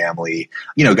friends and family,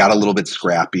 got a little bit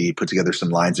scrappy, put together some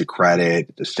lines of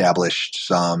credit, established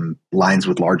some lines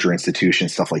with larger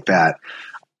institutions, stuff like that.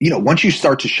 Once you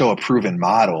start to show a proven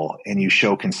model and you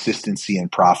show consistency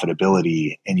and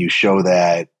profitability and you show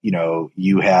that,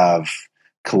 you have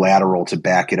collateral to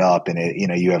back it up and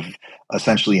you have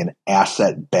essentially an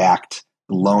asset backed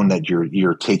loan that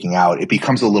you're taking out, it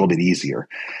becomes a little bit easier.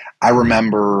 I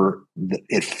remember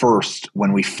at first,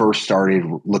 when we first started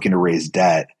looking to raise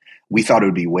debt, we thought it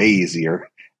would be way easier.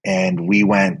 And we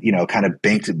went, kind of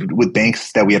banked with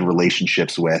banks that we had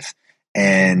relationships with.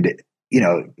 And,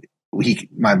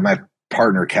 my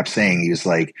partner kept saying, he was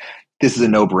like, this is a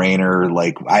no brainer.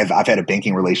 Like I've had a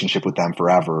banking relationship with them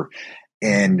forever.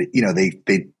 And,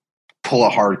 they pull a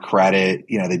hard credit,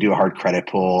 they do a hard credit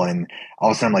pull. And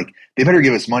all of a sudden I'm like, they better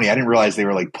give us money. I didn't realize they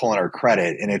were like pulling our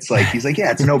credit. And it's like, he's like,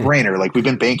 yeah, it's a no brainer. Like we've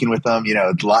been banking with them,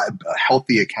 a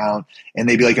healthy account. And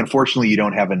they'd be like, unfortunately, you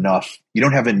don't have enough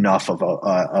of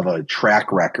a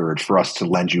track record for us to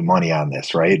lend you money on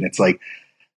this. Right. And it's like,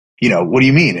 what do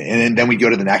you mean? And then we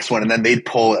go to the next one and then they'd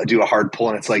do a hard pull.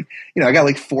 And it's like, I got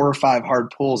like 4 or 5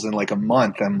 hard pulls in like a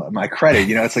month on my credit,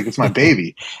 it's like, it's my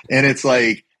baby. And it's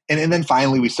like, and then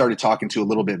finally we started talking to a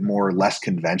little bit more less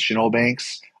conventional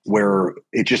banks where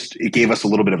it gave us a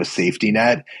little bit of a safety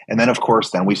net. And then of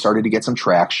course, then we started to get some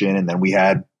traction and then we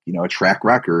had, a track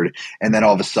record. And then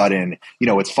all of a sudden,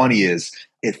 what's funny is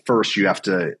at first you have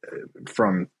to,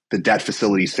 from the debt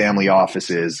facilities, family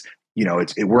offices,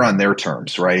 we're on their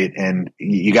terms, right? And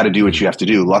you got to do what you have to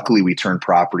do. Luckily, we turned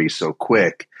property so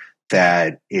quick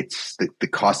that it's the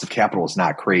cost of capital is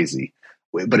not crazy.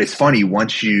 But it's funny,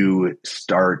 once you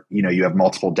start, you have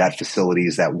multiple debt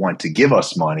facilities that want to give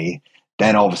us money,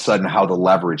 then all of a sudden how the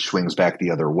leverage swings back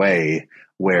the other way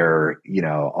where,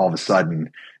 all of a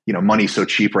sudden, money's so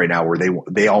cheap right now where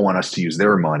they all want us to use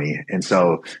their money. And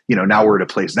so, now we're at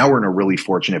a place, now we're in a really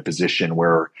fortunate position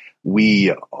where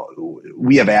we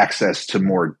have access to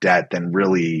more debt than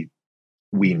really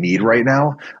we need right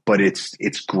now, but it's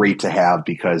great to have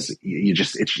because you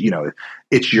just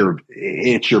it's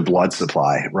your blood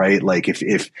supply, right? Like if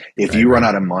you run Right.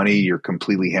 out of money, you're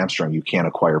completely hamstrung. You can't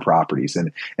acquire properties,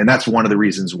 and that's one of the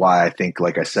reasons why I think,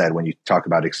 like I said, when you talk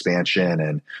about expansion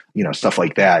and stuff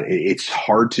like that, it's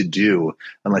hard to do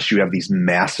unless you have these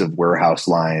massive warehouse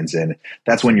lines, and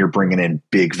that's when you're bringing in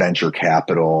big venture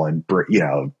capital and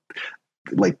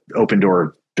like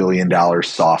Opendoor $1 billion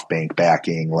SoftBank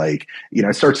backing, like,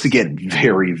 it starts to get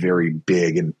very, very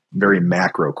big and very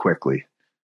macro quickly.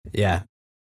 Yeah.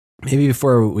 Maybe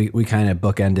before we kind of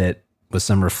bookend it with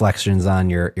some reflections on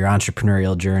your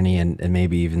entrepreneurial journey and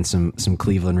maybe even some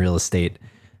Cleveland real estate,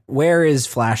 where is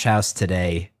Flash House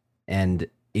today? And,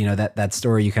 that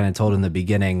story you kind of told in the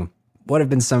beginning, what have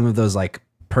been some of those like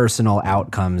personal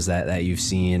outcomes that you've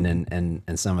seen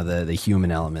and some of the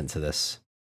human element to this?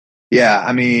 Yeah.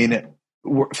 I mean,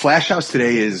 Flash House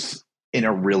today is in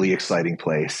a really exciting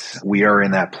place. We are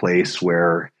in that place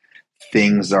where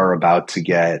things are about to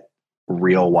get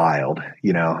real wild,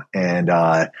 and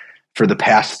for the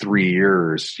past 3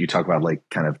 years, you talk about like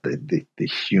kind of the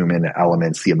human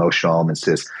elements, the emotional elements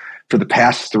to this. For the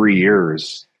past 3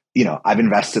 years, I've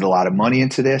invested a lot of money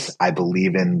into this. I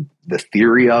believe in the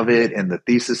theory of it and the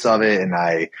thesis of it, and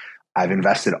I've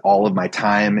invested all of my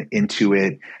time into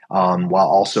it, while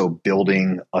also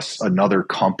building another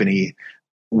company.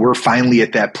 We're finally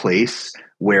at that place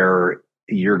where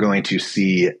you're going to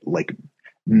see like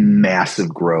massive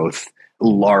growth,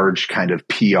 large kind of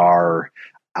PR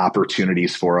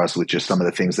opportunities for us with just some of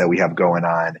the things that we have going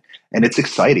on. And it's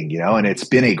exciting, and it's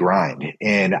been a grind.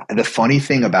 And the funny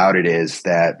thing about it is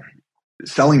that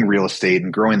selling real estate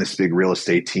and growing this big real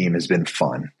estate team has been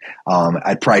fun.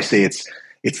 I'd probably say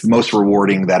it's the most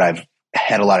rewarding that I've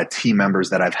had. A lot of team members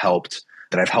that I've helped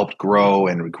grow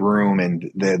and groom,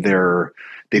 and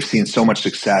they've seen so much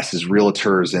success as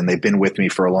realtors, and they've been with me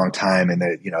for a long time, and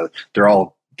they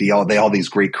all these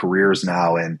great careers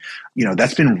now, and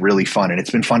that's been really fun, and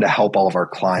it's been fun to help all of our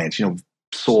clients.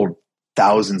 Sold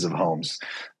thousands of homes.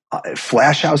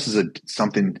 Flash House is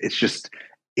something.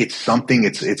 It's something.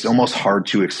 It's almost hard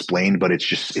to explain, but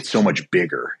it's so much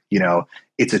bigger.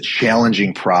 It's a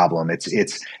challenging problem.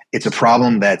 It's a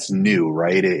problem that's new,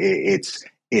 right?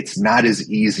 It's not as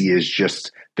easy as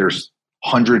just there's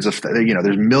hundreds of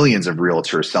there's millions of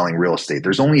realtors selling real estate.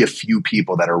 There's only a few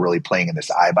people that are really playing in this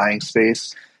iBuying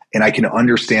space, and I can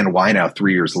understand why now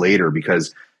 3 years later,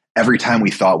 because every time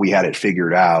we thought we had it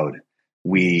figured out,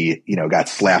 we got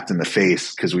slapped in the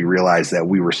face because we realized that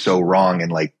we were so wrong,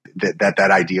 and like that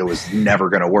idea was never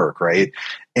going to work, right?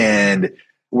 And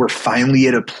we're finally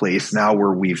at a place now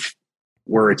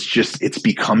where it's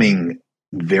becoming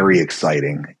very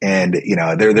exciting. And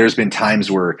there's been times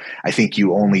where I think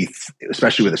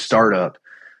especially with a startup,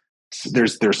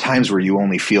 there's times where you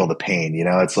only feel the pain.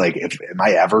 It's like,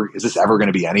 is this ever going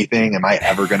to be anything? Am I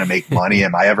ever going to make money?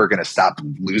 Am I ever going to stop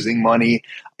losing money?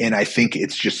 And I think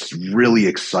it's just really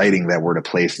exciting that we're at a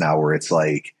place now where it's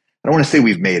like, I don't want to say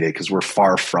we've made it because we're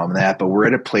far from that, but we're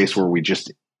at a place where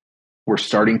we're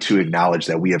starting to acknowledge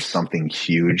that we have something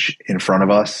huge in front of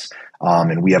us,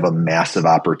 and we have a massive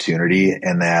opportunity,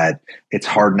 and that it's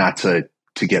hard not to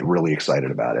get really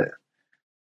excited about it.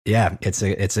 Yeah, it's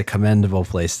a commendable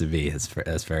place to be. It's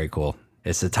very cool.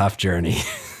 It's a tough journey.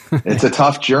 It's a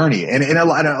tough journey, and a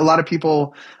lot of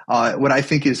people. What I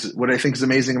think is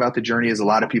amazing about the journey is a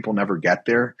lot of people never get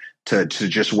there to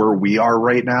just where we are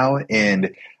right now,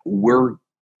 and we're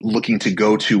looking to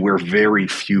go to where very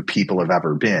few people have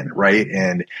ever been, right?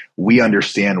 And we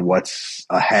understand what's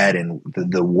ahead, and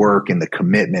the work and the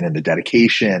commitment and the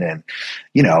dedication, and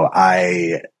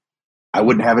I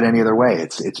wouldn't have it any other way.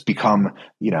 It's become,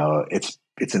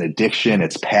 it's an addiction,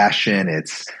 it's passion,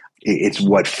 it's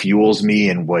what fuels me,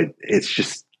 and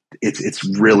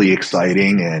it's really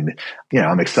exciting. And,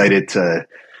 I'm excited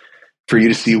for you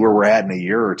to see where we're at in a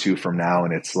year or two from now.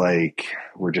 And it's like,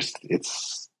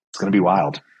 it's going to be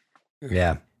wild.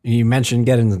 Yeah. You mentioned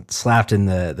getting slapped in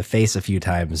the face a few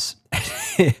times.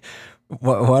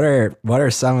 What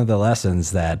are some of the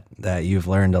lessons that you've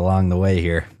learned along the way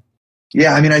here?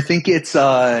 Yeah, I mean, I think it's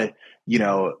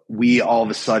we all of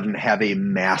a sudden have a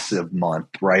massive month,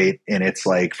 right? And it's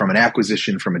like from an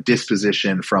acquisition, from a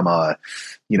disposition, from an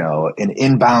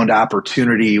inbound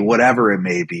opportunity, whatever it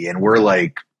may be. And we're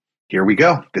like, here we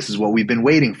go. This is what we've been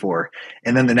waiting for.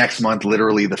 And then the next month,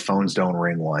 literally the phones don't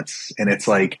ring once. And it's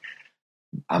like,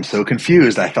 I'm so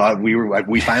confused. I thought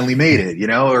we finally made it,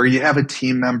 or you have a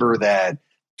team member that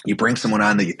you bring someone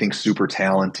on that you think super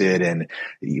talented, and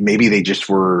maybe they just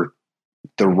were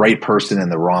the right person in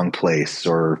the wrong place,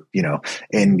 or,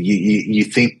 and you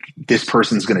think this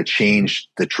person's going to change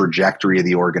the trajectory of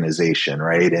the organization.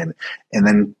 Right. And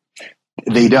then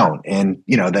they don't. And,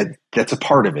 that's a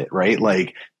part of it, right?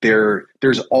 Like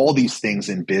there's all these things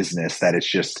in business that it's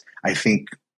just, I think,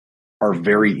 are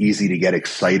very easy to get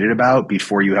excited about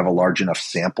before you have a large enough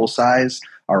sample size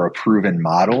or a proven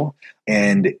model.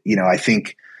 And, I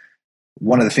think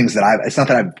one of the things that it's not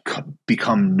that I've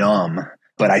become numb,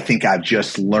 but I think I've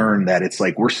just learned that it's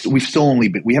like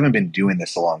we haven't been doing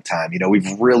this a long time.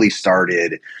 We've really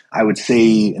started, I would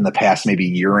say in the past maybe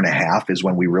year and a half is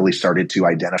when we really started to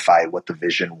identify what the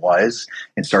vision was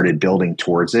and started building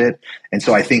towards it. And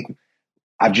so I think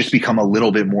I've just become a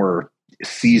little bit more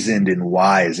seasoned and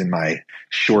wise in my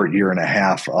short year and a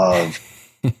half of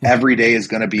every day is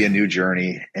going to be a new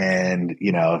journey. And,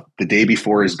 the day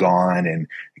before is gone, and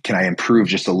can I improve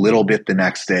just a little bit the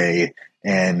next day?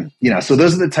 And, so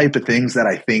those are the type of things that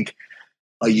I think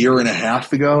a year and a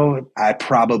half ago, I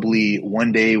probably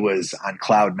one day was on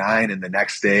cloud 9 and the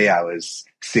next day I was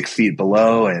 6 feet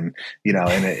below. And,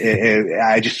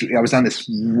 I was on this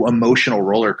emotional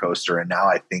roller coaster. And now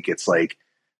I think it's like,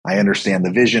 I understand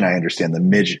the vision. I understand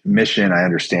the mission. I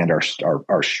understand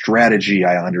our strategy.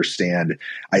 I understand,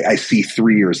 I see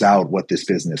 3 years out what this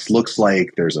business looks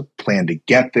like. There's a plan to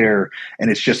get there.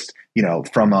 And it's just,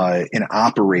 from an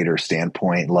operator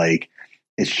standpoint, like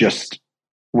it's just,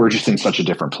 we're just in such a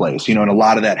different place, and a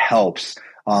lot of that helps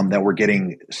that we're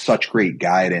getting such great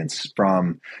guidance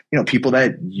from, people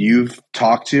that you've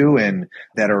talked to and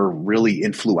that are really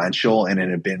influential and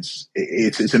have been,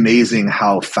 it's amazing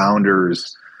how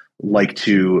founders like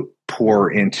to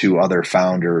pour into other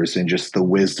founders and just the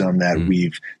wisdom that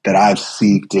I've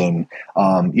seeked, and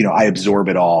I absorb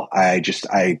it all.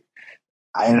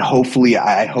 And hopefully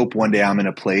I hope one day I'm in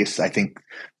a place. I think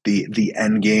the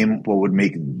end game,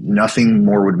 nothing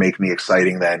more would make me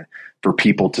exciting than for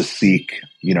people to seek,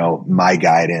 my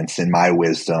guidance and my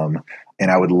wisdom.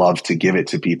 And I would love to give it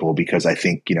to people, because I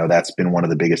think, that's been one of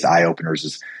the biggest eye openers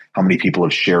is how many people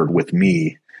have shared with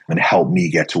me and helped me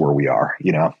get to where we are,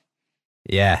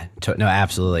 Yeah, no,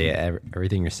 absolutely.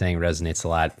 Everything you're saying resonates a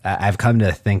lot. I've come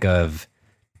to think of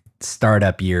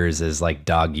startup years as like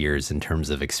dog years in terms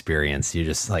of experience. You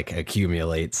just like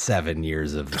accumulate 7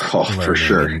 years of learning for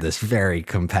sure. in this very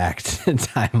compact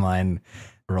timeline,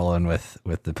 rolling with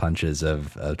the punches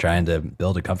of trying to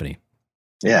build a company.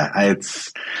 Yeah,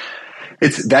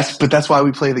 but that's why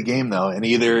we play the game though. And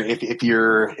either if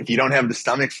you don't have the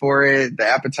stomach for it, the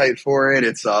appetite for it,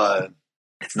 it's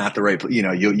not the right,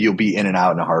 you'll be in and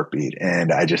out in a heartbeat.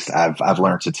 And I've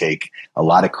learned to take a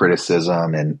lot of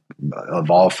criticism and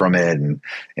evolve from it and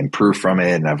improve from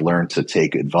it. And I've learned to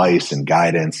take advice and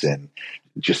guidance and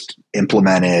just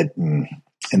implement it. And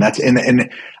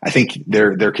I think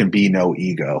there can be no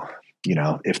ego,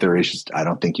 if there is, I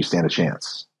don't think you stand a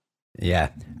chance. Yeah.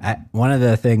 One of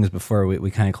the things before we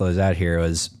kind of close out here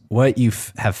was what you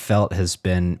have felt has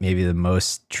been maybe the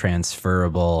most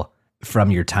transferable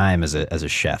from your time as a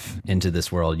chef into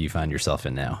this world you find yourself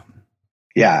in now.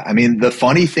 Yeah. I mean, the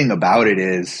funny thing about it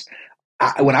is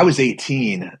when I was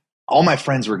 18, all my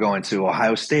friends were going to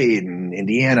Ohio State and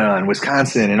Indiana and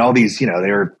Wisconsin and all these, they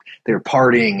were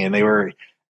partying, and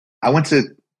I went to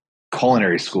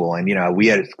culinary school, and, we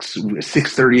had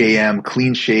 6:30 a.m.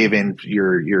 clean shaven,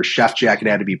 your chef jacket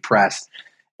had to be pressed.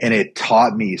 And it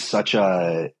taught me such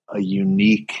a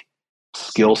unique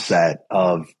skill set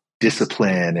of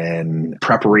discipline and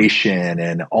preparation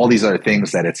and all these other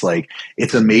things that it's like,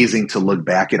 it's amazing to look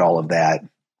back at all of that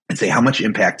and say, how much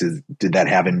impact did that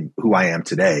have in who I am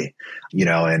today?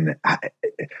 And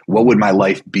what would my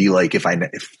life be like if I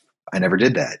never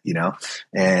did that,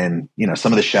 And,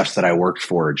 some of the chefs that I worked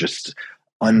for, just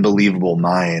unbelievable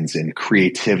minds and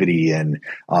creativity and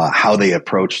how they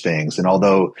approach things. And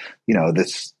although,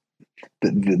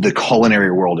 the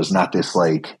culinary world is not this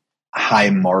like high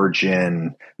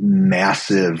margin,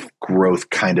 massive growth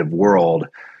kind of world,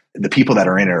 the people that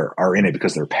are in it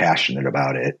because they're passionate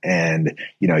about it. And,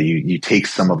 you take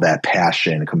some of that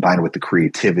passion combined with the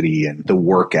creativity and the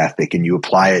work ethic, and you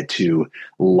apply it to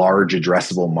large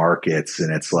addressable markets.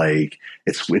 And it's like,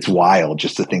 it's wild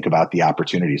just to think about the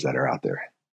opportunities that are out there.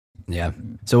 Yeah.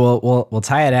 So we'll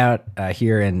tie it out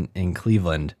here in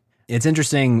Cleveland. It's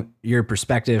interesting, your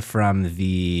perspective from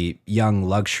the young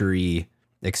luxury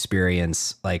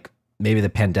experience. Like maybe the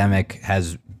pandemic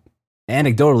has,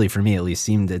 anecdotally for me at least,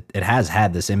 seemed that it has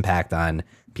had this impact on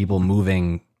people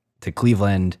moving to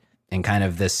Cleveland, and kind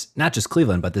of this, not just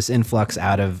Cleveland, but this influx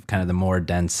out of kind of the more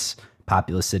dense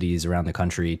populous cities around the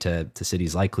country to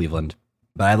cities like Cleveland.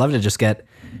 But I'd love to just get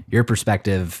your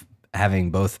perspective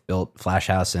having both built Flash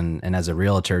House and as a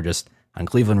realtor just on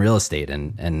Cleveland real estate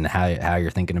and how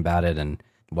you're thinking about it and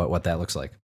what that looks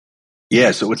like.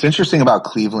 Yeah. So what's interesting about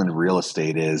Cleveland real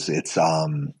estate is it's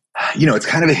kind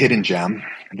of a hidden gem.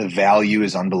 The value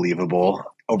is unbelievable.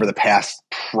 Over the past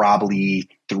probably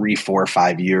 3, 4,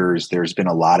 5 years, there's been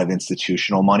a lot of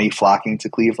institutional money flocking to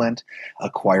Cleveland,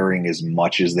 acquiring as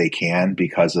much as they can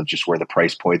because of just where the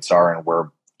price points are and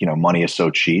where, money is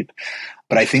so cheap.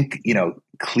 But I think,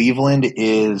 Cleveland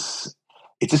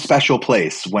it's a special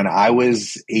place. When I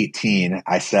was 18,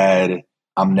 I said,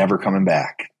 I'm never coming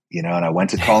back. And I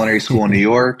went to culinary school in New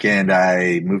York, and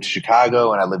I moved to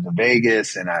Chicago, and I lived in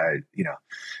Vegas, and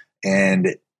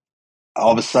and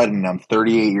all of a sudden I'm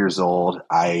 38 years old.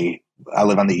 I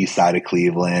live on the east side of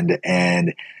Cleveland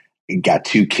and got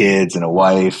 2 kids and a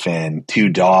wife and 2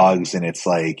 dogs. And it's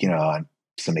like, on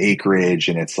some acreage,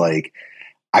 and it's like,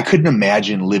 I couldn't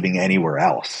imagine living anywhere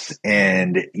else.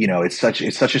 And, it's such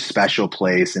a special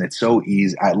place, and it's so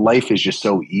easy. Life is just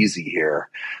so easy here.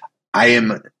 I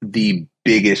am the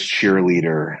biggest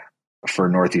cheerleader for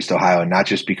Northeast Ohio, not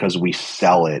just because we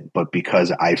sell it, but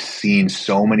because I've seen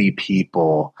so many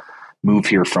people move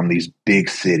here from these big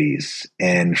cities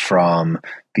and from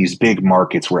these big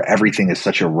markets where everything is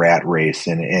such a rat race,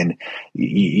 and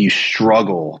you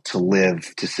struggle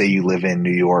to say you live in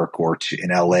New York or in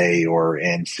LA or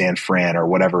in San Fran or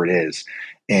whatever it is.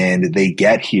 And they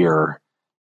get here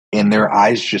and their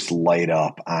eyes just light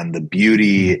up on the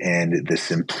beauty and the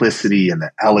simplicity and the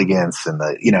elegance and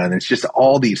and it's just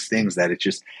all these things that it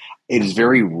is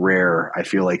very rare. I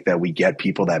feel like that we get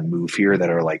people that move here that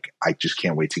are like, I just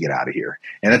can't wait to get out of here.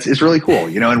 And it's really cool,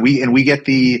 and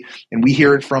we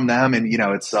hear it from them. And,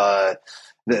 it's,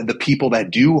 the people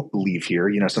that do leave here,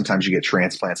 sometimes you get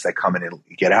transplants that come in and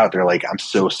get out. They're like, I'm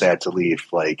so sad to leave.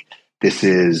 Like it's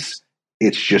a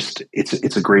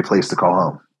great place to call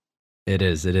home. It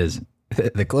is.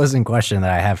 The closing question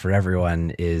that I have for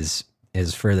everyone is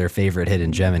for their favorite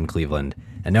hidden gem in Cleveland.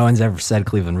 And no one's ever said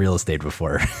Cleveland real estate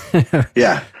before.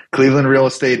 Yeah. Cleveland real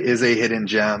estate is a hidden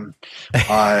gem.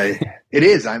 It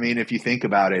is. I mean, if you think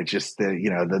about it, just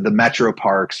the metro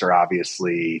parks are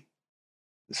obviously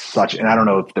such, and I don't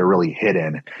know if they're really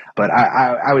hidden, but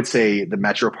I would say the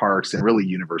metro parks and really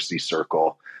University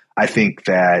Circle. I think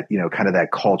that, kind of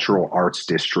that cultural arts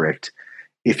district,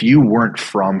 if you weren't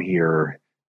from here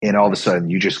and all of a sudden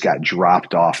you just got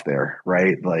dropped off there,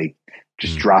 right? Like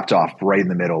just dropped off right in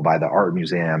the middle by the art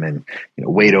museum and,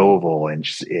 Wade Oval and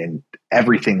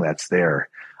everything that's there.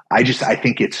 I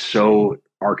think it's so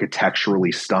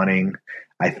architecturally stunning.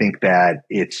 I think that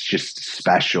it's just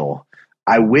special.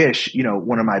 I wish,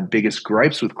 one of my biggest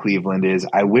gripes with Cleveland is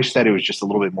I wish that it was just a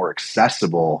little bit more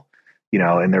accessible,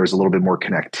 and there was a little bit more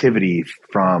connectivity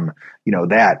from,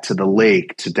 that to the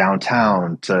lake, to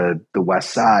downtown, to the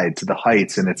west side, to the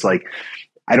Heights. And it's like,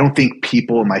 I don't think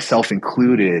people, myself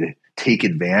included, take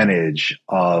advantage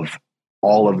of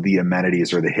all of the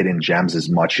amenities or the hidden gems as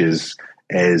much as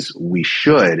we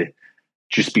should,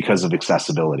 just because of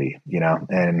accessibility,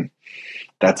 and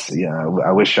that's,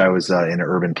 I wish I was in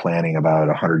urban planning about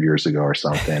 100 years ago or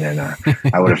something. And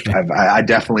I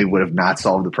definitely would have not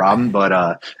solved the problem, but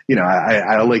I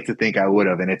like to think I would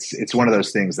have. And it's one of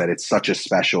those things that it's such a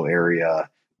special area.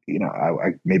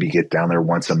 I maybe get down there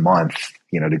once a month,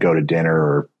 to go to dinner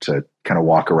or to kind of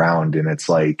walk around. And it's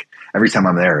like, every time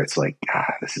I'm there, it's like,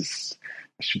 I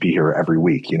should be here every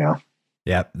week, Yeah,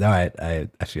 no, I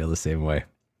feel the same way.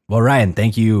 Well, Ryan,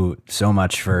 thank you so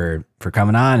much for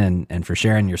coming on and for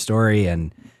sharing your story.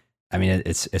 And I mean,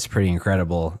 it's pretty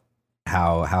incredible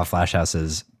how Flash House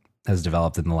has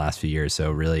developed in the last few years. So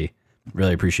really,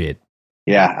 really appreciate it.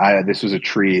 Yeah, this was a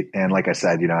treat. And like I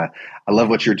said, I love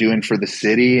what you're doing for the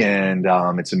city. And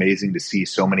it's amazing to see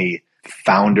so many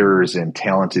founders and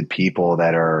talented people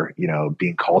that are,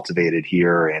 being cultivated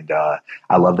here. And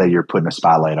I love that you're putting a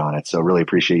spotlight on it. So really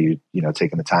appreciate you,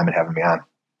 taking the time and having me on.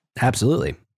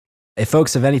 Absolutely. If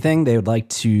folks have anything they would like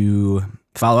to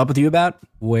follow up with you about,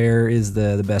 where is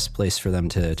the best place for them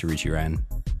to reach you, Ryan?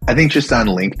 I think just on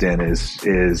LinkedIn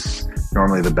is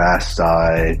normally the best,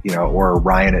 or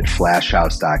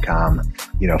Ryan@flashhouse.com.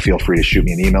 Feel free to shoot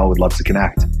me an email. Would love to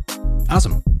connect.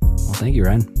 Awesome. Well, thank you,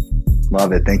 Ryan.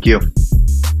 Love it. Thank you.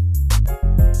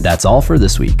 That's all for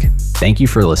this week. Thank you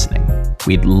for listening.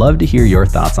 We'd love to hear your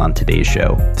thoughts on today's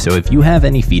show. So if you have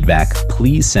any feedback,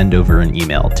 please send over an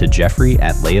email to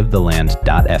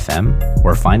jeffrey@layoftheland.fm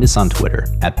or find us on Twitter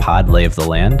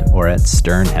 @podlayoftheland or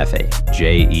 @sternhefe,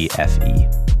 JEFE.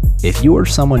 If you or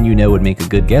someone you know would make a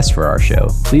good guest for our show,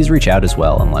 please reach out as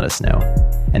well and let us know.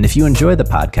 And if you enjoy the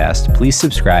podcast, please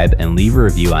subscribe and leave a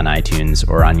review on iTunes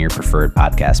or on your preferred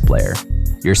podcast player.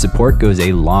 Your support goes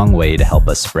a long way to help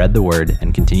us spread the word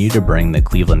and continue to bring the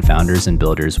Cleveland founders and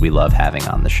builders we love having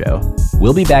on the show.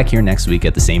 We'll be back here next week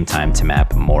at the same time to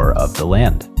map more of the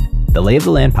land. The Lay of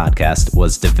the Land podcast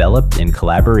was developed in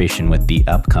collaboration with The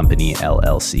Up Company,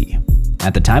 LLC.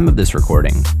 At the time of this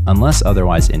recording, unless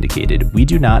otherwise indicated, we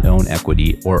do not own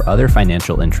equity or other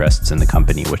financial interests in the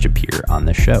company which appear on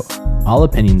this show. All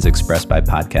opinions expressed by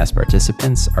podcast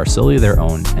participants are solely their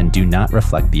own and do not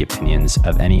reflect the opinions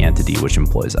of any entity which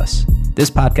employs us.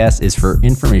 This podcast is for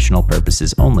informational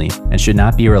purposes only and should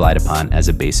not be relied upon as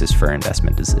a basis for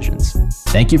investment decisions.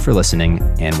 Thank you for listening,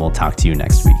 and we'll talk to you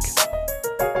next week.